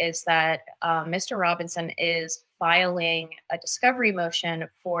tomorrow is that Mr. Robinson is filing a discovery motion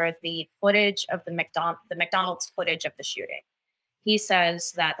for the footage of the McDonald's footage of the shooting. He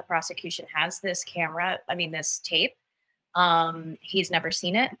says that the prosecution has this tape. He's never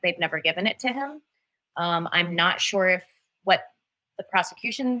seen it. They've never given it to him. I'm not sure what the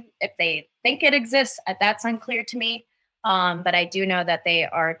prosecution, if they think it exists, that's unclear to me. But I do know that they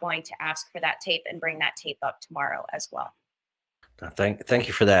are going to ask for that tape and bring that tape up tomorrow as well. Thank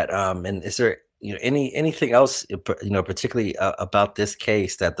you for that. And is there anything else particularly about this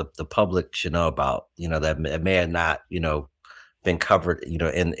case that the public should know about, that may have not been covered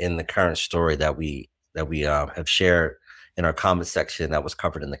in the current story that we have shared in our comment section that was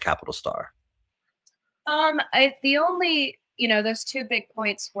covered in the Capital Star? The only those 2 big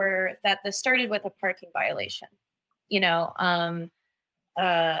points were that this started with a parking violation.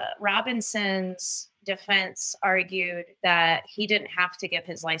 Robinson's defense argued that he didn't have to give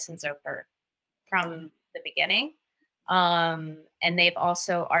his license over from the beginning. And they've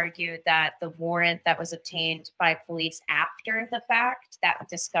also argued that the warrant that was obtained by police after the fact that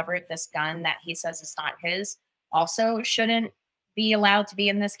discovered this gun that he says is not his also shouldn't be allowed to be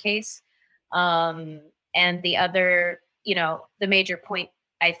in this case. And the other, the major point,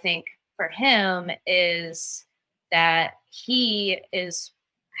 I think, for him is that he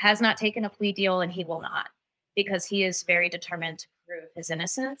has not taken a plea deal, and he will not, because he is very determined to prove his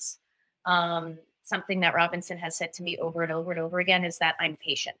innocence. Something that Robinson has said to me over and over and over again is that I'm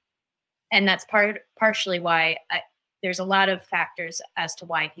patient. And that's partially why there's a lot of factors as to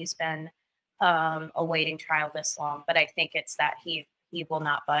why he's been awaiting trial this long. But I think it's that he will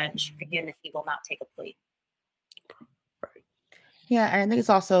not budge, again, if he will not take a plea. Yeah, and I think it's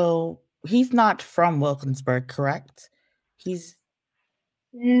also, he's not from Wilkinsburg, correct?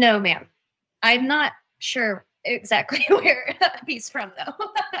 No, ma'am. I'm not sure exactly where he's from, though.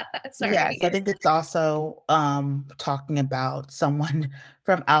 Sorry. Yes, I think it's also talking about someone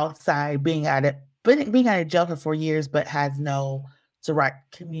from outside being out of jail for 4 years, but has no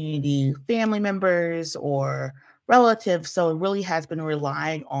direct community family members or relatives. So it really has been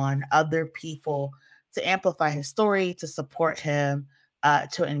relying on other people to amplify his story, to support him,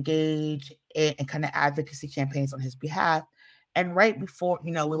 to engage in kind of advocacy campaigns on his behalf. And right before,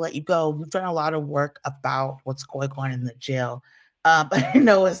 we let you go, we've done a lot of work about what's going on in the jail. But I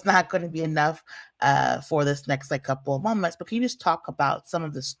know it's not going to be enough for this next couple of moments. But can you just talk about some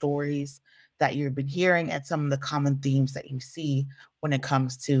of the stories that you've been hearing and some of the common themes that you see when it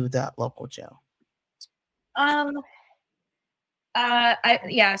comes to the local jail? So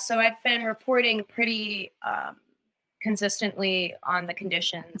I've been reporting pretty consistently on the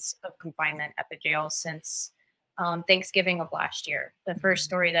conditions of confinement at the jail since Thanksgiving of last year. The first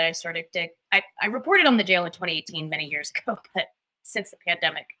story that I started I reported on the jail in 2018, many years ago, but since the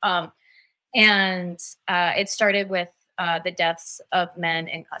pandemic. And it started with the deaths of men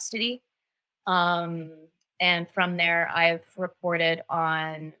in custody. And from there, I've reported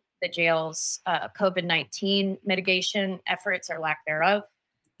on the jail's COVID-19 mitigation efforts or lack thereof,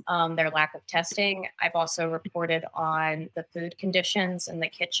 their lack of testing. I've also reported on the food conditions in the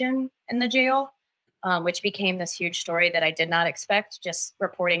kitchen in the jail, which became this huge story that I did not expect. Just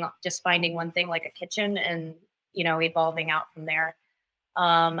finding one thing like a kitchen and evolving out from there.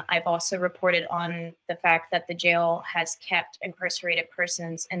 I've also reported on the fact that the jail has kept incarcerated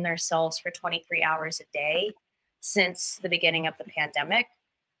persons in their cells for 23 hours a day since the beginning of the pandemic.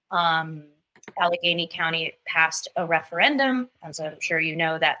 Um, Allegheny County passed a referendum, as I'm sure you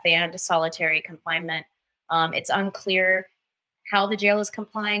know, that banned solitary confinement. It's unclear how the jail is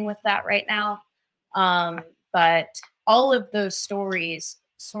complying with that right now. But all of those stories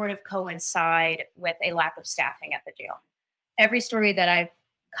sort of coincide with a lack of staffing at the jail. Every story that I've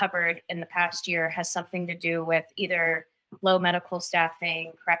covered in the past year has something to do with either low medical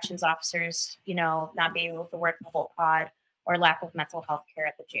staffing, corrections officers, not being able to work the whole pod, or lack of mental health care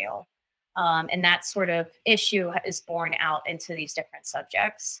at the jail. And that sort of issue is borne out into these different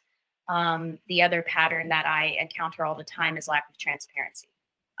subjects. The other pattern that I encounter all the time is lack of transparency.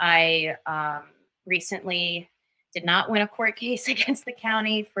 I recently did not win a court case against the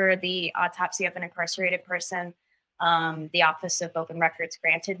county for the autopsy of an incarcerated person. The Office of Open Records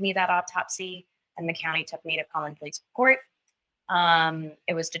granted me that autopsy, and the county took me to common pleas court.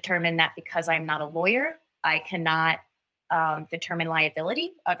 It was determined that because I'm not a lawyer, I cannot determine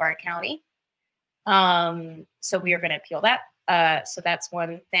liability of our county. So we are going to appeal that. So that's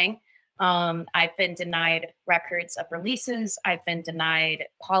one thing. I've been denied records of releases. I've been denied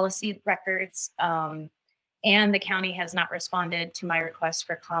policy records. And the county has not responded to my request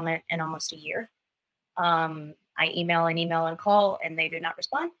for comment in almost a year. I email and call, and they do not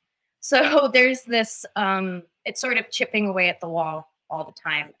respond. So there's this, it's sort of chipping away at the wall all the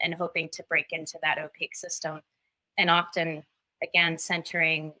time and hoping to break into that opaque system. And often, again,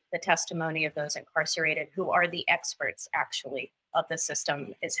 centering the testimony of those incarcerated who are the experts, actually, of the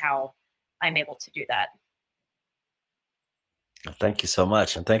system is how I'm able to do that. Thank you so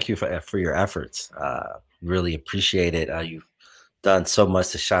much, and thank you for your efforts. Really appreciate it. You've done so much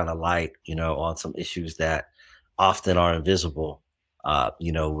to shine a light, on some issues that often are invisible,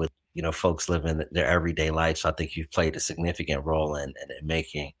 with folks living their everyday life. So I think you've played a significant role in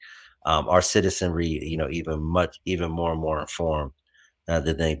making our citizenry, even more and more informed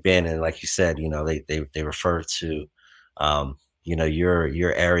than they've been. And like you said, they refer to,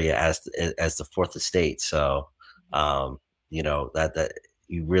 your area as the fourth estate. So, that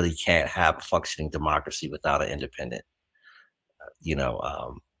you really can't have a functioning democracy without an independent,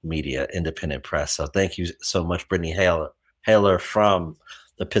 media, independent press. So thank you so much, Brittany Haler from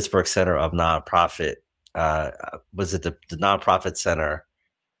the Pittsburgh Center of Nonprofit. Was it the Nonprofit Center?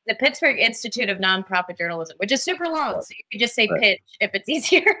 The Pittsburgh Institute of Nonprofit Journalism, which is super long, so you can just say pitch if it's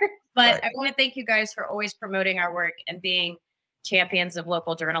easier. But I want to thank you guys for always promoting our work and being champions of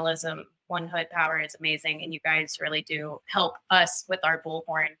local journalism. One Hood Power is amazing, and you guys really do help us with our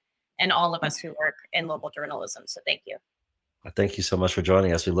bullhorn and all of us who work in local journalism. So thank you. Thank you so much for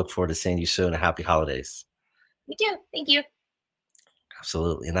joining us. We look forward to seeing you soon, and happy holidays. We do. Thank you.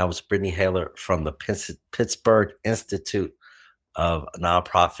 Absolutely. And that was Brittany Haler from the Pittsburgh Institute of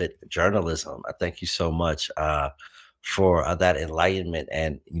Nonprofit Journalism. I thank you so much for that enlightenment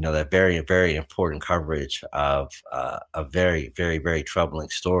and that very, very important coverage of a very, very, very troubling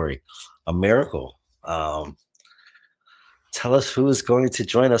story, a miracle. Tell us who is going to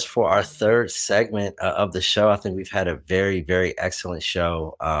join us for our third segment of the show. I think we've had a very, very excellent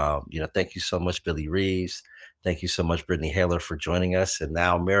show. Thank you so much, Billy Reeves. Thank you so much, Brittany Haler, for joining us. And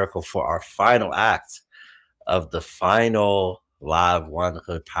now, Miracle, for our final act of the final live One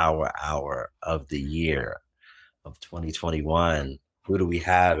Hood Power Hour of the year of 2021. Who do we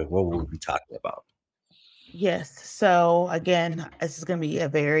have, and what will we be talking about? Yes. So again, this is going to be a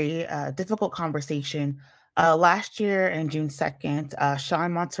very difficult conversation. Last year, on June 2nd,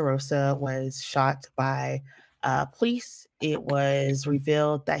 Sean Monterosa was shot by police. It was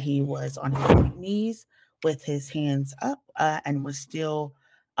revealed that he was on his knees with his hands up and was still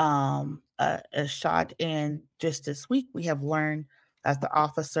shot. And just this week, we have learned that the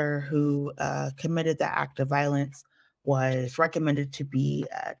officer who committed the act of violence was recommended to be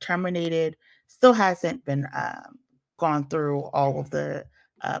terminated. Still hasn't been gone through all of the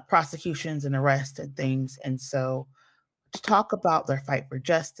prosecutions and arrests and things. And so to talk about their fight for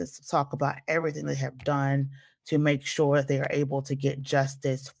justice, to talk about everything they have done to make sure that they are able to get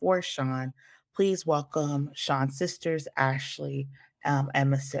justice for Sean, please welcome Sean's sisters, Ashley and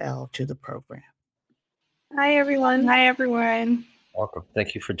Michelle, to the program. Hi, everyone. Hi, everyone. Welcome.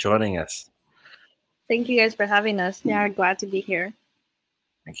 Thank you for joining us. Thank you guys for having us. Yeah, glad to be here.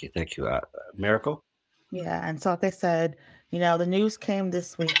 Thank you. Thank you. Miracle? Yeah, and so like I said, the news came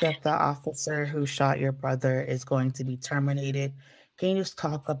this week that the officer who shot your brother is going to be terminated. Can you just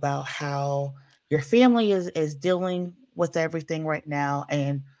talk about how your family is dealing with everything right now,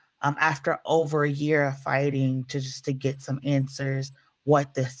 and after over a year of fighting to get some answers,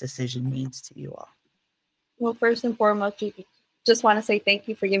 what this decision means to you all. Well, first and foremost, we just want to say thank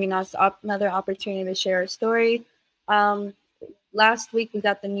you for giving us another opportunity to share our story. Last week, we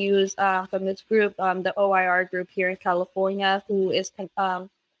got the news from this group, the OIR group here in California, who is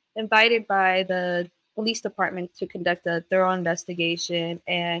invited by the police department to conduct a thorough investigation.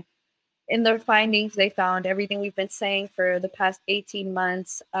 And in their findings, they found everything we've been saying for the past 18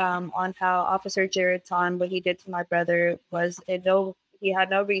 months on how Officer Jared Ton, what he did to my brother, he had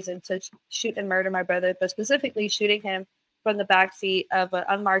no reason to shoot and murder my brother, but specifically shooting him from the backseat of an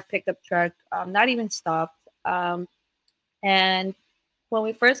unmarked pickup truck, not even stopped. And when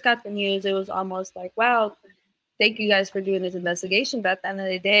we first got the news, it was almost like, wow, thank you guys for doing this investigation. But at the end of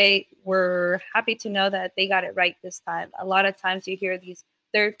the day, we're happy to know that they got it right this time. A lot of times you hear these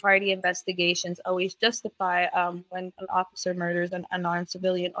third-party investigations always justify when an officer murders an unarmed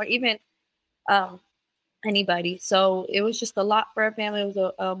civilian or even anybody. So it was just a lot for our family. It was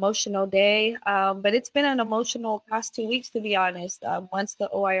an emotional day, but it's been an emotional past 2 weeks, to be honest. Once the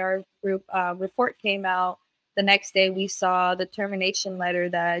OIR group report came out, the next day we saw the termination letter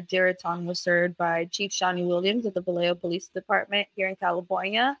that Jared Ton was served by Chief Shawnee Williams of the Vallejo Police Department here in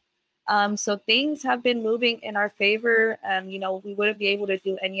California. So things have been moving in our favor. We wouldn't be able to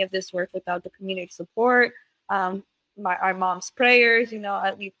do any of this work without the community support, our mom's prayers.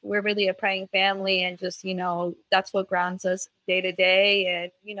 We're really a praying family, and just, that's what grounds us day to day.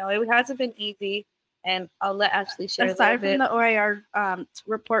 And, it hasn't been easy. And I'll let Ashley share Aside a little bit. from the OIR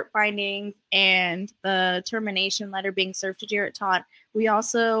report findings and the termination letter being served to Jared Ton, we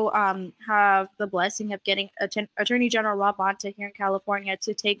also have the blessing of getting Attorney General Rob Bonta here in California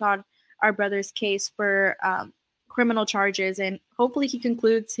to take on our brother's case for criminal charges. And hopefully he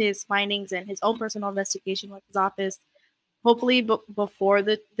concludes his findings and his own personal investigation with his office, hopefully before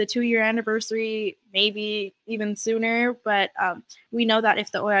the 2-year anniversary, maybe even sooner. But we know that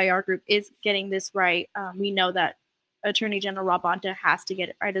if the OIR group is getting this right, we know that Attorney General Rob Bonta has to get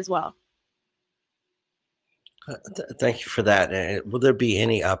it right as well. Thank you for that. And will there be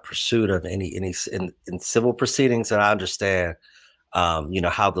any pursuit of any in civil proceedings? And I understand,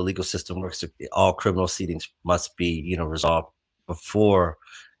 how the legal system works. All criminal proceedings must be, resolved before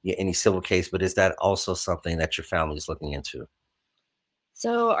any civil case. But is that also something that your family is looking into?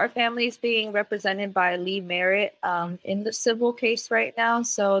 So our family is being represented by Lee Merritt in the civil case right now.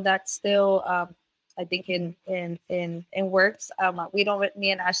 So that's still, I think, in works.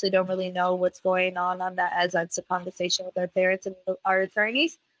 Me and Ashley don't really know what's going on that, as that's a conversation with our parents and our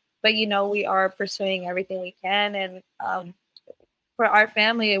attorneys. But we are pursuing everything we can. And for our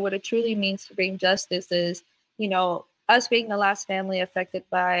family, what it truly means to bring justice is, us being the last family affected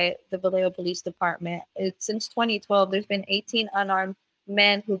by the Vallejo Police Department. Since 2012, there's been 18 unarmed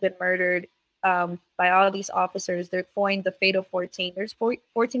men who've been murdered by all these officers. They're coined the Fatal 14. There's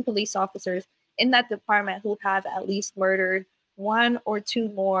 14 police officers in that department who have at least murdered 1 or 2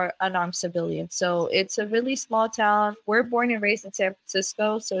 more unarmed civilians. So it's a really small town. We're born and raised in San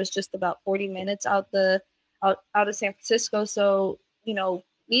Francisco, so it's just about 40 minutes out of San Francisco. So,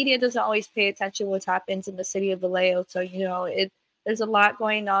 media doesn't always pay attention to what happens in the city of Vallejo. So, there's a lot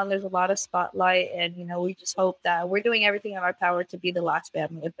going on. There's a lot of spotlight. And, we just hope that we're doing everything in our power to be the last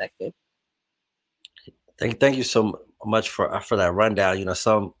family affected. Thank you so much for that rundown.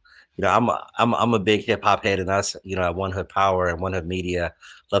 I'm a big hip hop head, and us, at One Hood Power and One Hood Media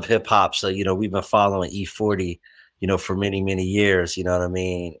love hip hop. So, we've been following E40, for many, many years. You know what I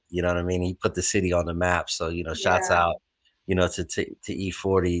mean? He put the city on the map. So, shouts out, to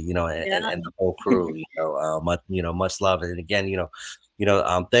E40, and the whole crew, much love. And again,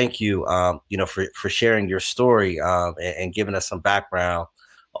 thank you, for sharing your story, and giving us some background,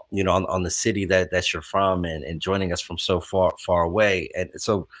 on the city that you're from, and joining us from so far away. And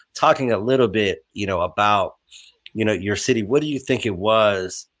so talking a little bit, about, your city, what do you think it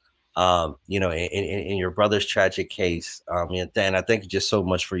was, in your brother's tragic case? And Dan, I thank you just so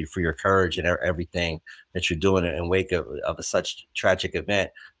much for your courage and everything that you're doing in wake of such tragic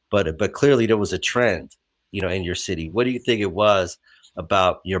event. But clearly there was a trend, in your city. What do you think it was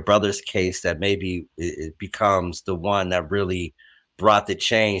about your brother's case that maybe it becomes the one that really brought the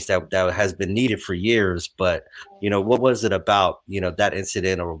change that has been needed for years? But, what was it about, that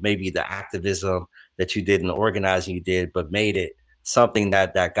incident, or maybe the activism that you did and the organizing you did, but made it something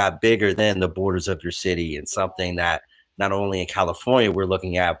that got bigger than the borders of your city, and something that not only in California we're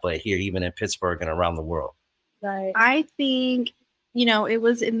looking at, but here, even in Pittsburgh and around the world? Right. I think, it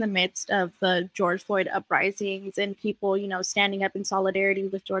was in the midst of the George Floyd uprisings and people, standing up in solidarity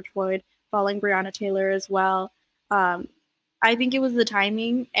with George Floyd, following Breonna Taylor as well. I think it was the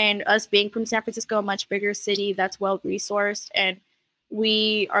timing and us being from San Francisco, a much bigger city that's well resourced, and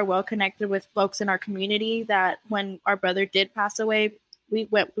we are well connected with folks in our community, that when our brother did pass away, we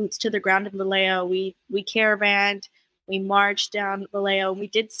went boots to the ground in Vallejo. We caravanned, we marched down Vallejo. We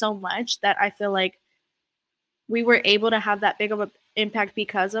did so much that I feel like we were able to have that big of an impact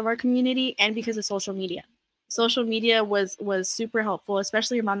because of our community and because of social media. Social media was super helpful,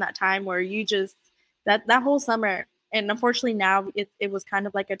 especially around that time where you just that whole summer. And unfortunately now it was kind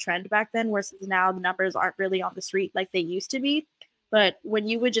of like a trend back then, whereas now the numbers aren't really on the street like they used to be. But when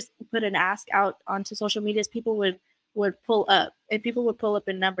you would just put an ask out onto social medias, people would pull up, and people would pull up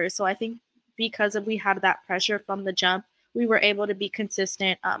in numbers. So I think because we had that pressure from the jump, we were able to be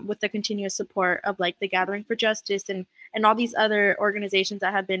consistent with the continuous support of like the Gathering for Justice and all these other organizations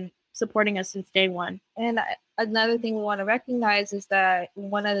that have been supporting us since day one. And another thing we want to recognize is that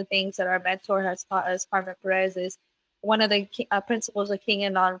one of the things that our mentor has taught us, Carmen Perez, is one of the principles of King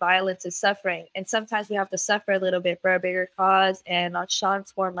and Nonviolence is suffering. And sometimes we have to suffer a little bit for a bigger cause. And on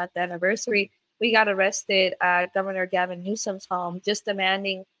Sean's 4-month anniversary, we got arrested at Governor Gavin Newsom's home, just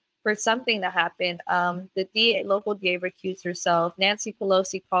demanding for something to happen. The local DA recused herself. Nancy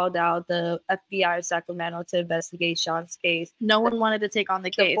Pelosi called out the FBI of Sacramento to investigate Sean's case. No one wanted to take on the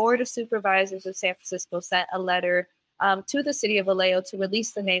The case. Board of Supervisors of San Francisco sent a letter to the city of Vallejo to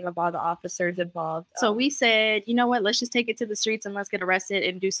release the name of all the officers involved. So we said, you know what, let's just take it to the streets and let's get arrested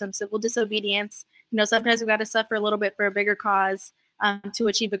and do some civil disobedience. You know, sometimes we got to suffer a little bit for a bigger cause to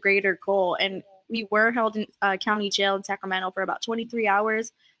achieve a greater goal. And we were held in county jail in Sacramento for about 23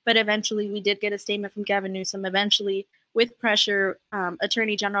 hours. But eventually we did get a statement from Gavin Newsom. Eventually, with pressure,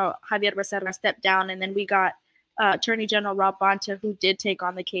 Attorney General Javier Becerra stepped down, and then we got Attorney General Rob Bonta, who did take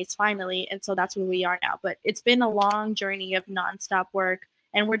on the case finally. And so that's where we are now. But it's been a long journey of nonstop work,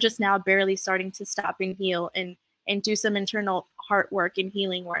 and we're just now barely starting to stop and heal and do some internal heart work and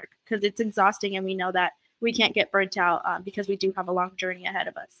healing work, because it's exhausting, and we know that we can't get burnt out because we do have a long journey ahead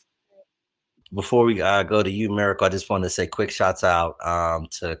of us. Before we go to you, Miracle, I just want to say quick shouts out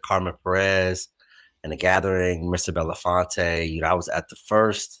to Carmen Perez and the Gathering, Mr. Belafonte. You know, I was at the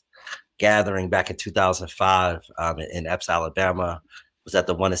first gathering back in 2005 in Epps, Alabama. Was at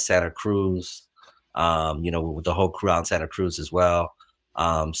the one in Santa Cruz. You know, with the whole crew out in Santa Cruz as well.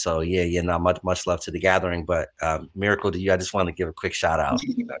 So yeah, not much love to the Gathering, but Miracle, to you, I just want to give a quick shout out.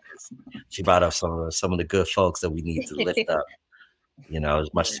 You know, she brought up some of the good folks that we need to lift up, you know,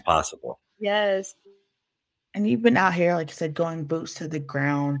 as much as possible. Yes. And you've been out here, like I said, going boots to the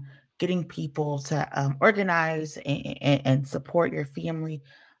ground, getting people to organize and support your family.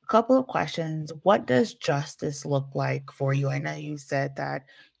 A couple of questions. What does justice look like for you? I know you said that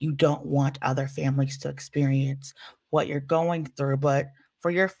you don't want other families to experience what you're going through, but for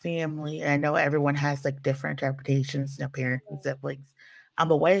your family, and I know everyone has like different interpretations, you know, parents and siblings.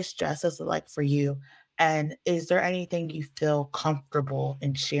 But what does justice look like for you? And is there anything you feel comfortable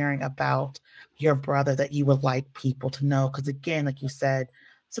in sharing about your brother that you would like people to know? Because again, like you said,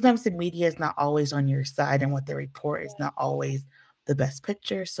 sometimes the media is not always on your side, and what they report is not always the best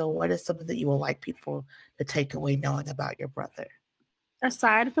picture. So what is something that you would like people to take away knowing about your brother?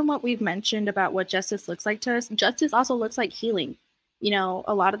 Aside from what we've mentioned about what justice looks like to us, justice also looks like healing. You know,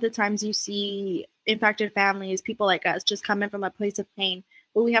 a lot of the times you see impacted families, people like us, just coming from a place of pain.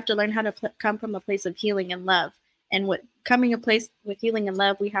 But we have to learn how to come from a place of healing and love. And with coming a place with healing and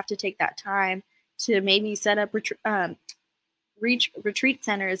love, we have to take that time to maybe set up retreat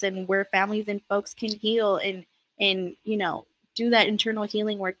centers, and where families and folks can heal and you know, do that internal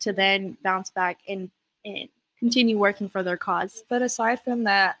healing work to then bounce back and continue working for their cause. But aside from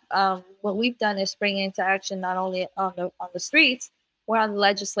that, what we've done is bring into action not only on the streets, we're on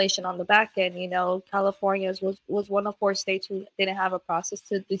legislation on the back end. You know, California was one of 4 states who didn't have a process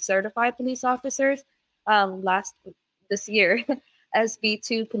to decertify police officers. This year, SB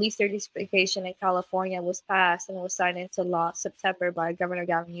 2 police certification in California was passed and was signed into law September by Governor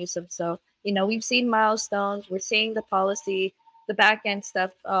Gavin Newsom. So, you know, we've seen milestones. We're seeing the policy, the back end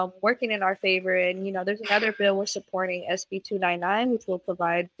stuff working in our favor. And, you know, there's another bill we're supporting, SB 299, which will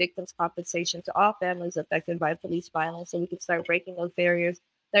provide victims compensation to all families affected by police violence. So we can start breaking those barriers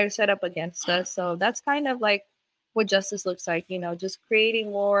that are set up against us. So that's kind of like what justice looks like, you know, just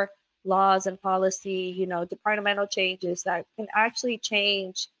creating more laws and policy, you know, departmental changes that can actually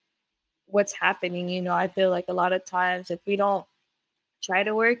change what's happening. You know, I feel like a lot of times if we don't try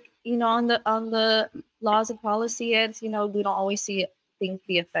to work, you know, on the laws and policy ends, you know, we don't always see things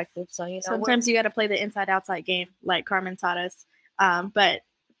be effective. So, you know, sometimes you got to play the inside outside game, like Carmen taught us. But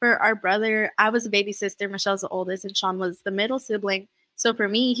for our brother, I was a baby sister, Michelle's the oldest, and Sean was the middle sibling. So for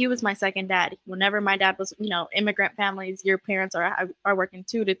me, he was my second dad. Whenever my dad was, immigrant families, your parents are working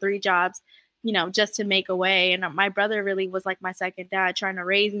 2 to 3 jobs, just to make a way. And my brother really was like my second dad, trying to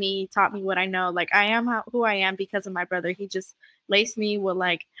raise me, taught me what I know. Like I am who I am because of my brother. He just laced me with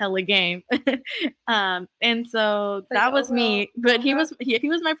like hella game. And so Like that was overall, me. But he was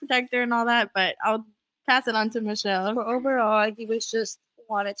my protector and all that. But I'll pass it on to Michelle. for overall, he was just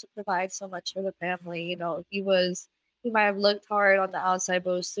wanted to provide so much for the family. He might have looked hard on the outside,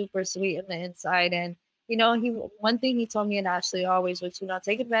 but was super sweet on the inside. And he one thing he told me and Ashley always was,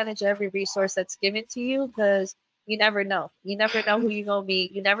 take advantage of every resource that's given to you, because you never know. You never know who you're gonna be.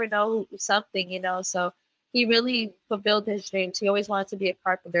 You never know something. So he really fulfilled his dreams. He always wanted to be a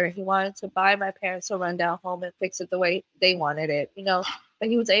carpenter. He wanted to buy my parents a rundown home and fix it the way they wanted it. But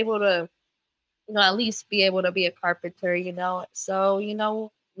he was able to at least be able to be a carpenter. So,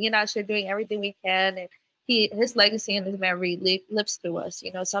 me and Ashley are doing everything we can, and his legacy and his memory lives through us.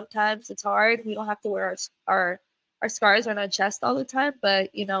 Sometimes it's hard. We don't have to wear our scars on our chest all the time, but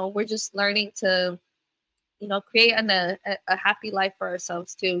we're just learning to create a happy life for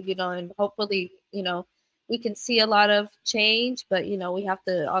ourselves too. And hopefully we can see a lot of change, but we have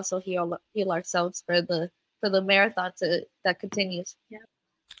to also heal ourselves for the marathon that continues. Yeah.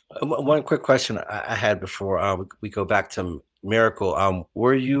 One quick question I had before we go back to Miracle.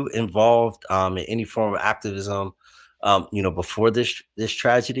 Were you involved in any form of activism, before this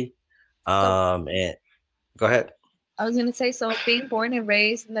tragedy? And go ahead. I was gonna say, so being born and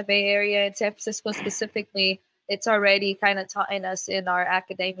raised in the Bay Area in San Francisco specifically, it's already kind of taught in us in our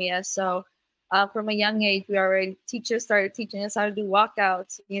academia. So from a young age, teachers started teaching us how to do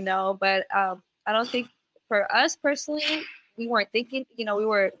walkouts, but I don't think for us personally, we weren't thinking, we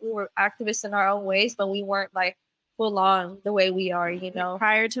were activists in our own ways, but we weren't like full on the way we are.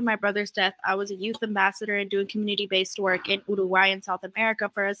 Prior to my brother's death, I was a youth ambassador and doing community-based work in Uruguay and South America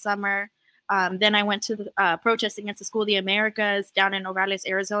for a summer. Then I went to protest against the School of the Americas down in Nogales,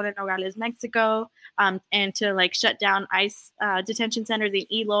 Arizona, and Nogales, Mexico, and to like shut down ICE detention centers in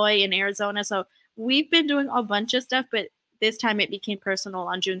Eloy in Arizona. So we've been doing a bunch of stuff, but this time it became personal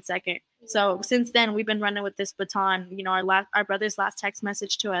on June 2nd. So since then, we've been running with this baton. Our brother's last text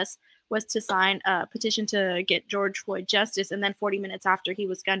message to us was to sign a petition to get George Floyd justice. And then 40 minutes after, he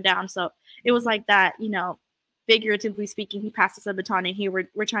was gunned down. So it was like that, figuratively speaking, he passed us a baton, and here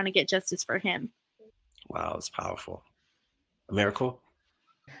we're trying to get justice for him. Wow, it's powerful. Miracle?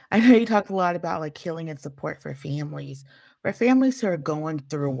 I know you talked a lot about like healing and support for families who are going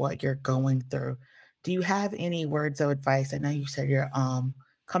through what you're going through. Do you have any words of advice? I know you said you're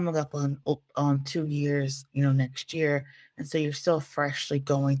coming up on 2 years, next year, and so you're still freshly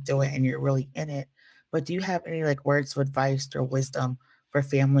going through it and you're really in it. But do you have any like words of advice or wisdom for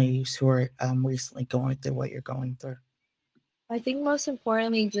families who are recently going through what you're going through? I think most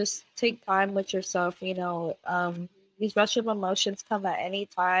importantly, just take time with yourself. These rush of emotions come at any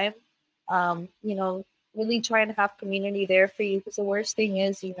time. Really trying to have community there for you, because the worst thing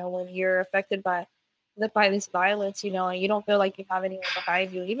is, when you're affected by this violence, and you don't feel like you have anyone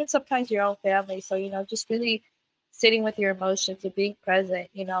behind you, even sometimes your own family. So, just really sitting with your emotions and being present,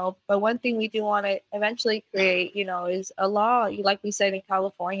 But one thing we do want to eventually create, is a law, like we said in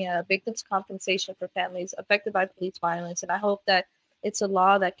California, victims compensation for families affected by police violence. And I hope that it's a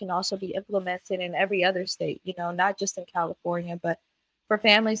law that can also be implemented in every other state, not just in California, but for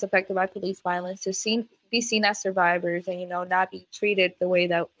families affected by police violence to be seen as survivors and, not be treated the way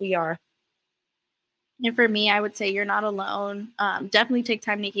that we are. And for me, I would say you're not alone. Definitely take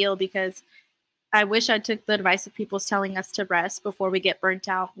time to heal, because I wish I took the advice of people telling us to rest before we get burnt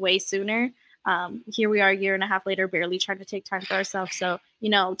out way sooner. Here we are a year and a half later, barely trying to take time for ourselves. So,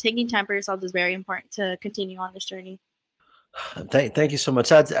 taking time for yourself is very important to continue on this journey. Thank you so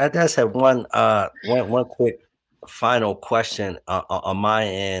much. I just have one quick final question on my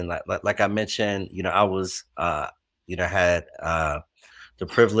end. Like I mentioned, I was had the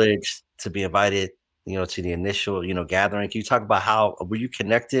privilege to be invited to the initial, gathering. Can you talk about how were you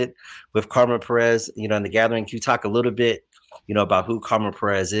connected with Carmen Perez, in the gathering? Can you talk a little bit, about who Carmen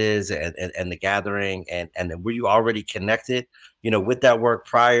Perez is and the gathering, and then were you already connected, with that work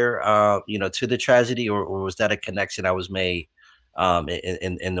prior, to the tragedy, or was that a connection that was made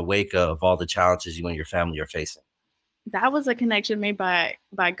in the wake of all the challenges you and your family are facing? That was a connection made by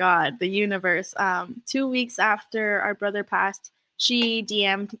God, the universe. 2 weeks after our brother passed, she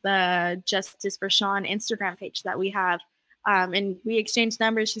DM'd the Justice for Sean Instagram page that we have. And we exchanged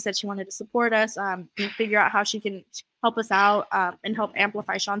numbers. She said she wanted to support us and figure out how she can help us out and help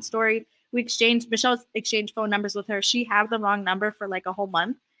amplify Sean's story. Michelle exchanged phone numbers with her. She had the wrong number for like a whole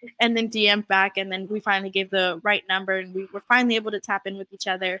month. and then DM back. And then we finally gave the right number and we were finally able to tap in with each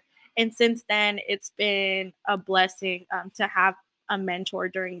other. And since then, it's been a blessing to have a mentor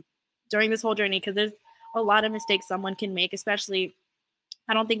during this whole journey, because there's a lot of mistakes someone can make, especially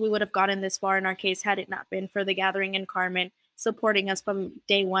I don't think we would have gotten this far in our case had it not been for the Gathering and Carmen supporting us from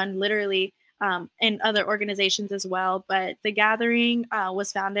day one, literally, and other organizations as well. But the Gathering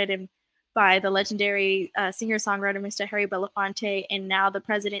was founded by the legendary singer-songwriter Mr. Harry Belafonte, and now the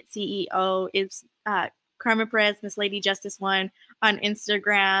president CEO is Carmen Perez, Miss Lady Justice One on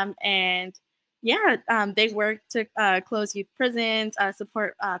Instagram. And yeah, they work to close youth prisons,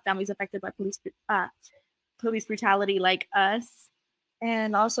 support families affected by police brutality like us.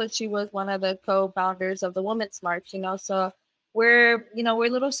 And also she was one of the co-founders of the Women's March, so we're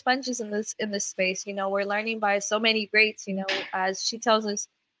little sponges in this space. We're learning by so many greats, as she tells us,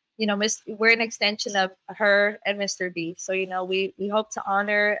 we're an extension of her and Mr. B. So, we hope to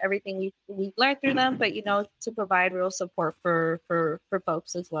honor everything we've learned through them, but, to provide real support for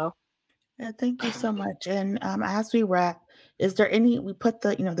folks as well. Yeah, thank you so much. And as we wrap, is there we put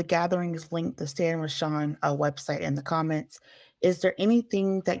the the Gatherings link, the Stand with Sean website in the comments. Is there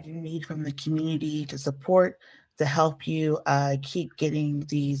anything that you need from the community to support, to help you keep getting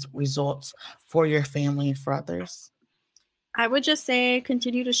these results for your family and for others? I would just say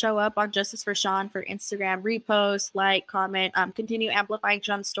continue to show up on Justice for Sean for Instagram, repost, like, comment, continue amplifying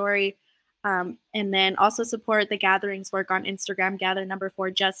Sean's story. And then also support the Gatherings work on Instagram, Gather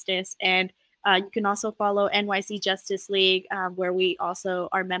 #4 Justice. And you can also follow NYC Justice League, where we also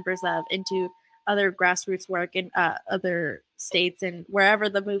are members of, into other grassroots work in other states, and wherever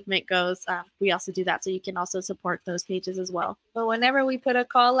the movement goes, we also do that. So you can also support those pages as well. But whenever we put a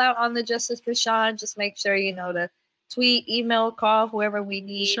call out on the Justice for Sean, just make sure, to tweet, email, call, whoever we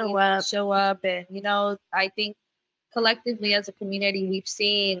need, show up. And, I think collectively as a community, we've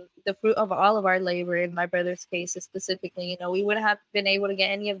seen the fruit of all of our labor. In my brother's case specifically, we wouldn't have been able to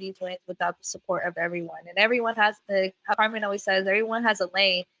get any of these wins without the support of everyone. And everyone has how Carmen always says, everyone has a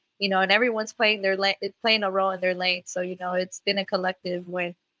lane, and everyone's playing a role in their lane. So, it's been a collective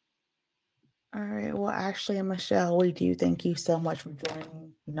win. All right. Well, Ashley and Michelle, we do thank you so much for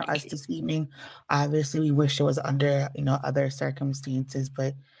joining, us this evening. Obviously, we wish it was under, other circumstances,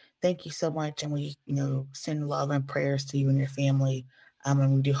 but thank you so much. And we, send love and prayers to you and your family.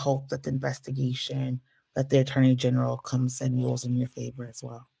 And we do hope that the investigation, that the Attorney General comes and rules in your favor as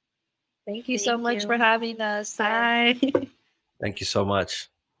well. Thank you so much for having us. Bye. Thank you so much.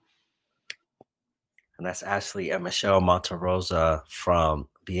 And that's Ashley and Michelle Monterosa from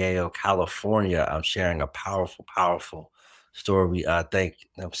Viejo, California. I'm sharing a powerful, powerful story. We thank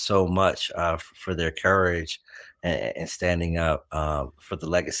them so much for their courage and standing up for the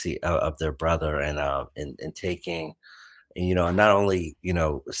legacy of their brother, and taking, and not only,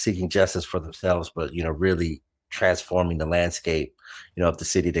 seeking justice for themselves, but, really transforming the landscape, of the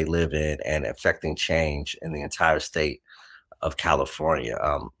city they live in and affecting change in the entire state of California.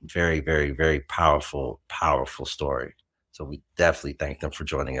 Very, very, very powerful, powerful story. So we definitely thank them for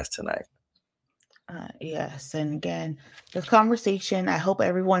joining us tonight. Yes, and again, the conversation, I hope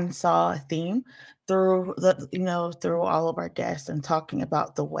everyone saw a theme through through all of our guests, and talking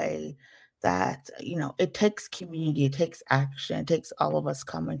about the way that it takes community, it takes action, it takes all of us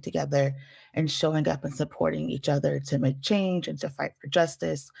coming together and showing up and supporting each other to make change and to fight for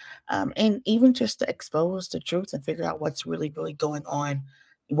justice, and even just to expose the truth and figure out what's really, really going on.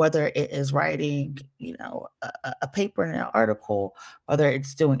 Whether it is writing, a paper and an article, whether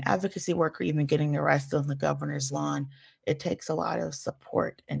it's doing advocacy work, or even getting arrested on the governor's lawn, it takes a lot of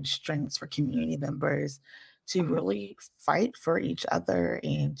support and strength for community members to really fight for each other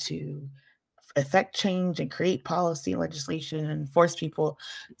and to affect change and create policy legislation and force people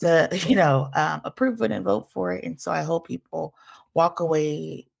to, approve it and vote for it. And so I hope people walk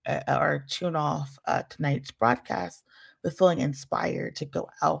away or tune off tonight's broadcast with feeling inspired to go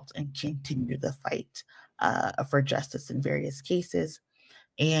out and continue the fight for justice in various cases.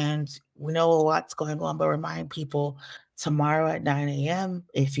 And we know a lot's going on, but remind people, tomorrow at 9 a.m.,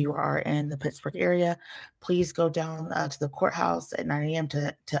 if you are in the Pittsburgh area, please go down to the courthouse at 9 a.m.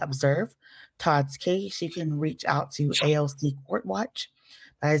 to observe Todd's case. You can reach out to ALC Court Watch.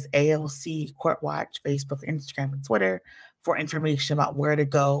 That is ALC Court Watch, Facebook, Instagram, and Twitter, for information about where to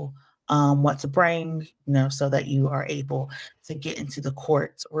go, what to bring, so that you are able to get into the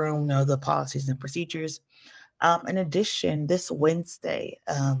court room, know the policies and procedures. In addition, this Wednesday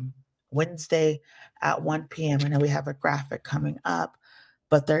at 1 p.m., I know we have a graphic coming up,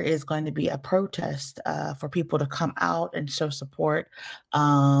 but there is going to be a protest for people to come out and show support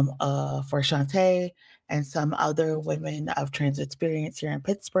for Shantae and some other women of trans experience here in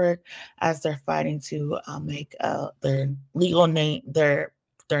Pittsburgh as they're fighting to make their legal name, their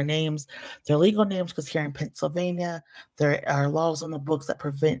names, their legal names, because here in Pennsylvania, there are laws on the books that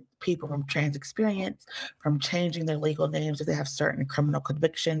prevent people from trans experience from changing their legal names if they have certain criminal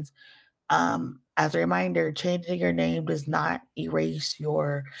convictions. As a reminder, changing your name does not erase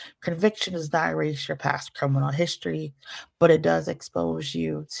your conviction, does not erase your past criminal history, but it does expose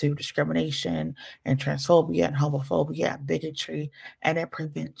you to discrimination and transphobia and homophobia and bigotry, and it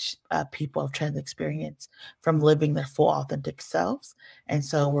prevents people of trans experience from living their full authentic selves. And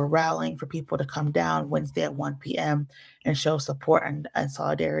so we're rallying for people to come down Wednesday at 1 p.m. and show support and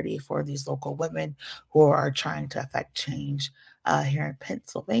solidarity for these local women who are trying to affect change here in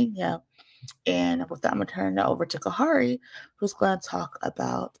Pennsylvania. And with that, I'm going to turn it over to Kahari, who's going to talk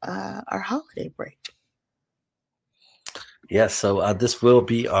about our holiday break. Yes, so this will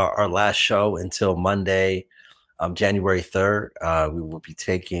be our last show until Monday, January 3rd. We will be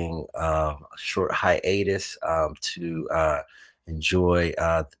taking a short hiatus to enjoy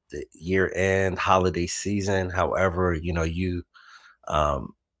the year-end holiday season. However, you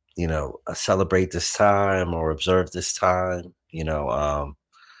celebrate this time or observe this time.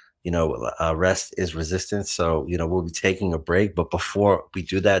 Rest is resistance. So, we'll be taking a break. But before we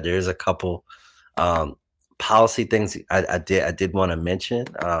do that, there is a couple policy things I did want to mention.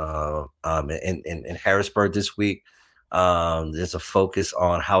 In Harrisburg this week, there's a focus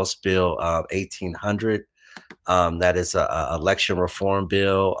on House Bill 1800. That is a election reform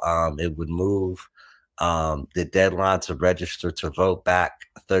bill. It would move the deadline to register to vote back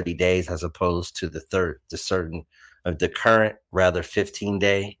 30 days as opposed to the current rather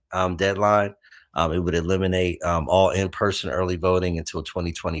 15-day deadline. It would eliminate all in-person early voting until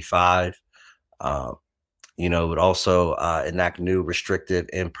 2025. It would also enact new restrictive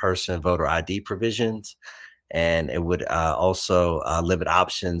in-person voter ID provisions, and it would also limit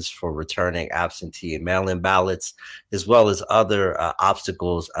options for returning absentee and mail-in ballots, as well as other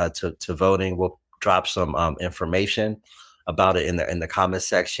obstacles to voting. We'll drop some information about it in the comment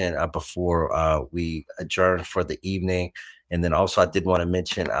section before we adjourn for the evening. And then also I did want to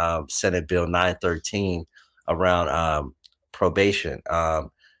mention Senate Bill 913 around probation.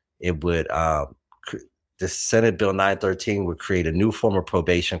 The Senate Bill 913 would create a new form of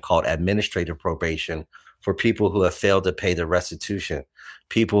probation called administrative probation for people who have failed to pay their restitution.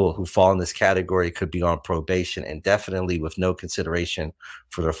 People who fall in this category could be on probation indefinitely with no consideration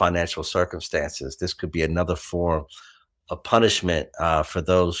for their financial circumstances. This could be another form of punishment for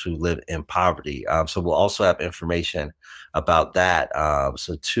those who live in poverty. So we'll also have information about that.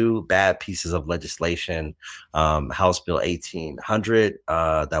 So two bad pieces of legislation, House Bill 1800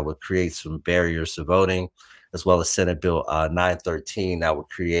 that would create some barriers to voting, as well as Senate Bill 913 that would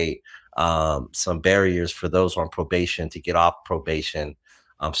create some barriers for those on probation to get off probation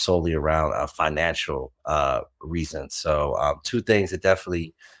solely around financial reasons. So two things that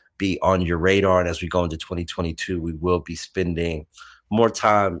definitely be on your radar. And as we go into 2022, we will be spending more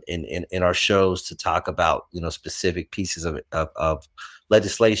time in our shows to talk about, specific pieces of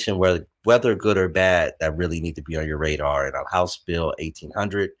legislation, whether good or bad, that really need to be on your radar. And House Bill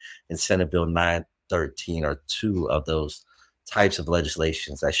 1800 and Senate Bill 913 are two of those types of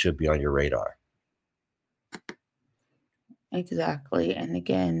legislations that should be on your radar. Exactly. And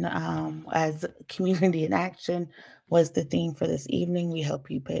again, as community in action was the theme for this evening, we hope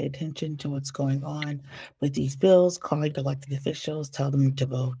you pay attention to what's going on with these bills, calling elected officials, tell them to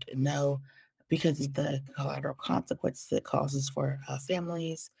vote no, because of the collateral consequences it causes for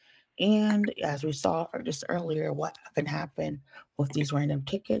families. And as we saw just earlier, what can happen with these random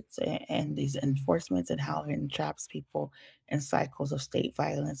tickets and these enforcements and how it entraps people in cycles of state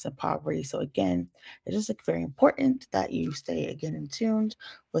violence and poverty. So again, it's just very important that you stay again in tune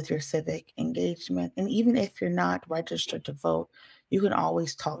with your civic engagement. And even if you're not registered to vote, you can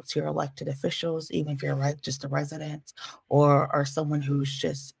always talk to your elected officials, even if you're just a resident or someone who's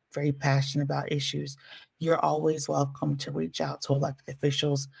just very passionate about issues. You're always welcome to reach out to elected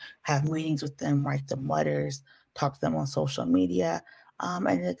officials, have meetings with them, write them letters, talk to them on social media,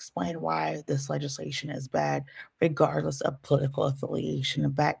 and explain why this legislation is bad, regardless of political affiliation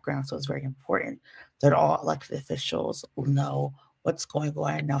and background. So it's very important that all elected officials will know what's going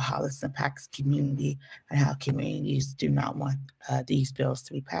on and know how this impacts community and how communities do not want these bills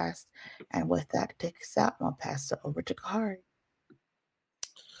to be passed. And with that, to take us out, I'll pass it over to Kahari.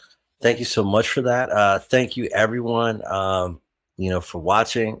 Thank you so much for that. Thank you, everyone, for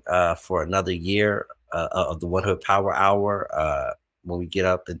watching for another year of the One Hood Power Hour. When we get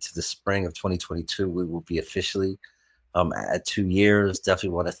up into the spring of 2022, we will be officially at 2 years.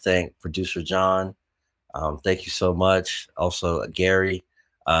 Definitely want to thank producer John Thank you so much. Also, Gary,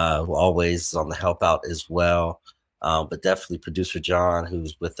 who always is on the help out as well. But definitely producer John,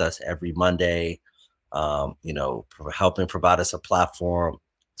 who's with us every Monday, helping provide us a platform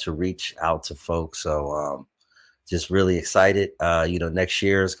to reach out to folks. So just really excited. Next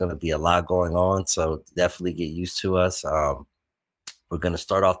year is going to be a lot going on. So definitely get used to us. We're going to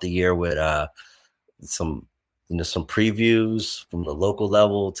start off the year with some previews from the local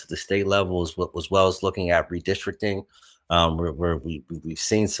level to the state level, as well as looking at redistricting. Where we've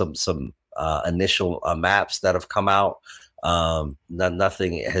seen some initial maps that have come out.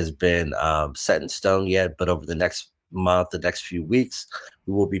 Nothing has been set in stone yet, but over the next month, the next few weeks,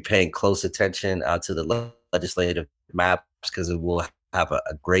 we will be paying close attention to the legislative maps, because it will have a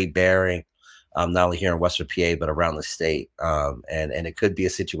great bearing, not only here in Western PA, but around the state. And it could be a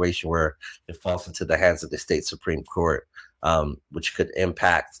situation where it falls into the hands of the state Supreme Court, which could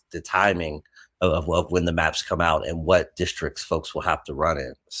impact the timing of when the maps come out and what districts folks will have to run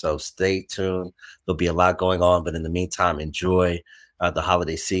in. So stay tuned. There'll be a lot going on, but in the meantime, enjoy the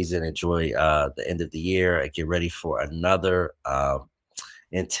holiday season, enjoy the end of the year, and get ready for another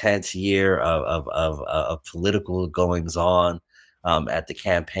intense year of political goings on at the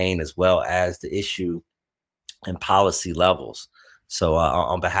campaign, as well as the issue and policy levels. So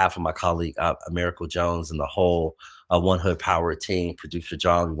on behalf of my colleague, Miracle Jones, and the whole One Hood Power team, producer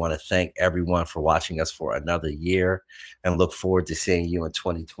John, we want to thank everyone for watching us for another year, and look forward to seeing you in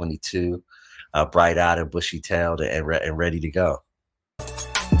 2022, bright-eyed and bushy-tailed and ready to go.